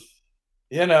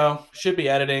should be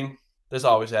editing. There's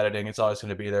always editing. It's always going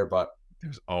to be there, but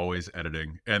there's always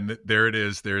editing. And there it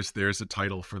is. There's a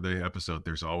title for the episode.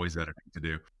 There's always editing to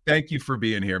do. Thank you for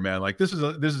being here, man. Like this is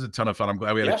a ton of fun. I'm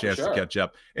glad we had a chance to catch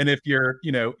up. And if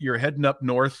you're heading up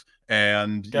north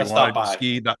and you want to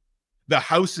ski, the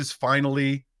house is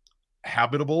finally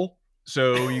habitable.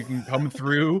 So you can come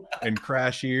through and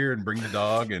crash here and bring the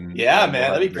dog and man,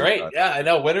 that'd be great. Yeah, I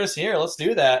know winter's here. Let's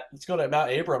do that. Let's go to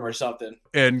Mount Abram or something.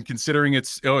 And considering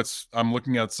I'm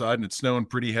looking outside and it's snowing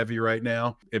pretty heavy right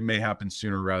now, it may happen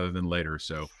sooner rather than later.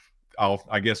 So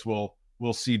I guess we'll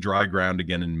see dry ground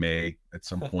again in May at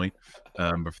some point.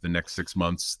 But for the next 6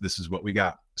 months, this is what we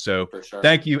got. So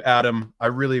Thank you, Adam. I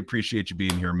really appreciate you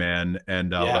being here, man.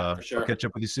 And I'll catch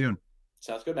up with you soon.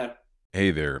 Sounds good, man.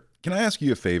 Hey there. Can I ask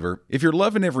you a favor? If you're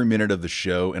loving every minute of the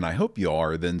show, and I hope you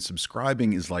are, then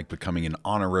subscribing is like becoming an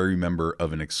honorary member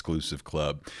of an exclusive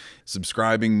club.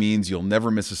 Subscribing means you'll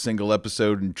never miss a single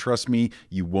episode, and trust me,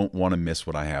 you won't want to miss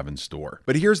what I have in store.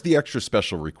 But here's the extra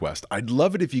special request. I'd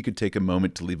love it if you could take a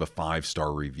moment to leave a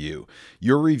 5-star review.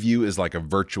 Your review is like a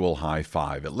virtual high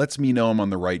five. It lets me know I'm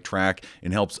on the right track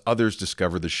and helps others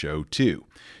discover the show too.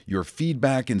 Your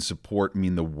feedback and support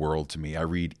mean the world to me. I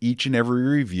read each and every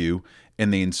review,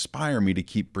 and they inspire me to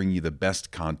keep bringing you the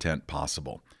best content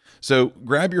possible. So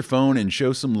grab your phone and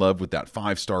show some love with that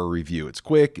 5-star review. It's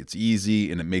quick, it's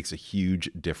easy, and it makes a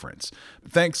huge difference.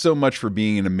 Thanks so much for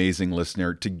being an amazing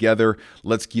listener. Together,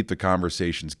 let's keep the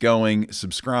conversations going.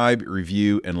 Subscribe,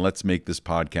 review, and let's make this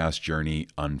podcast journey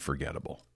unforgettable.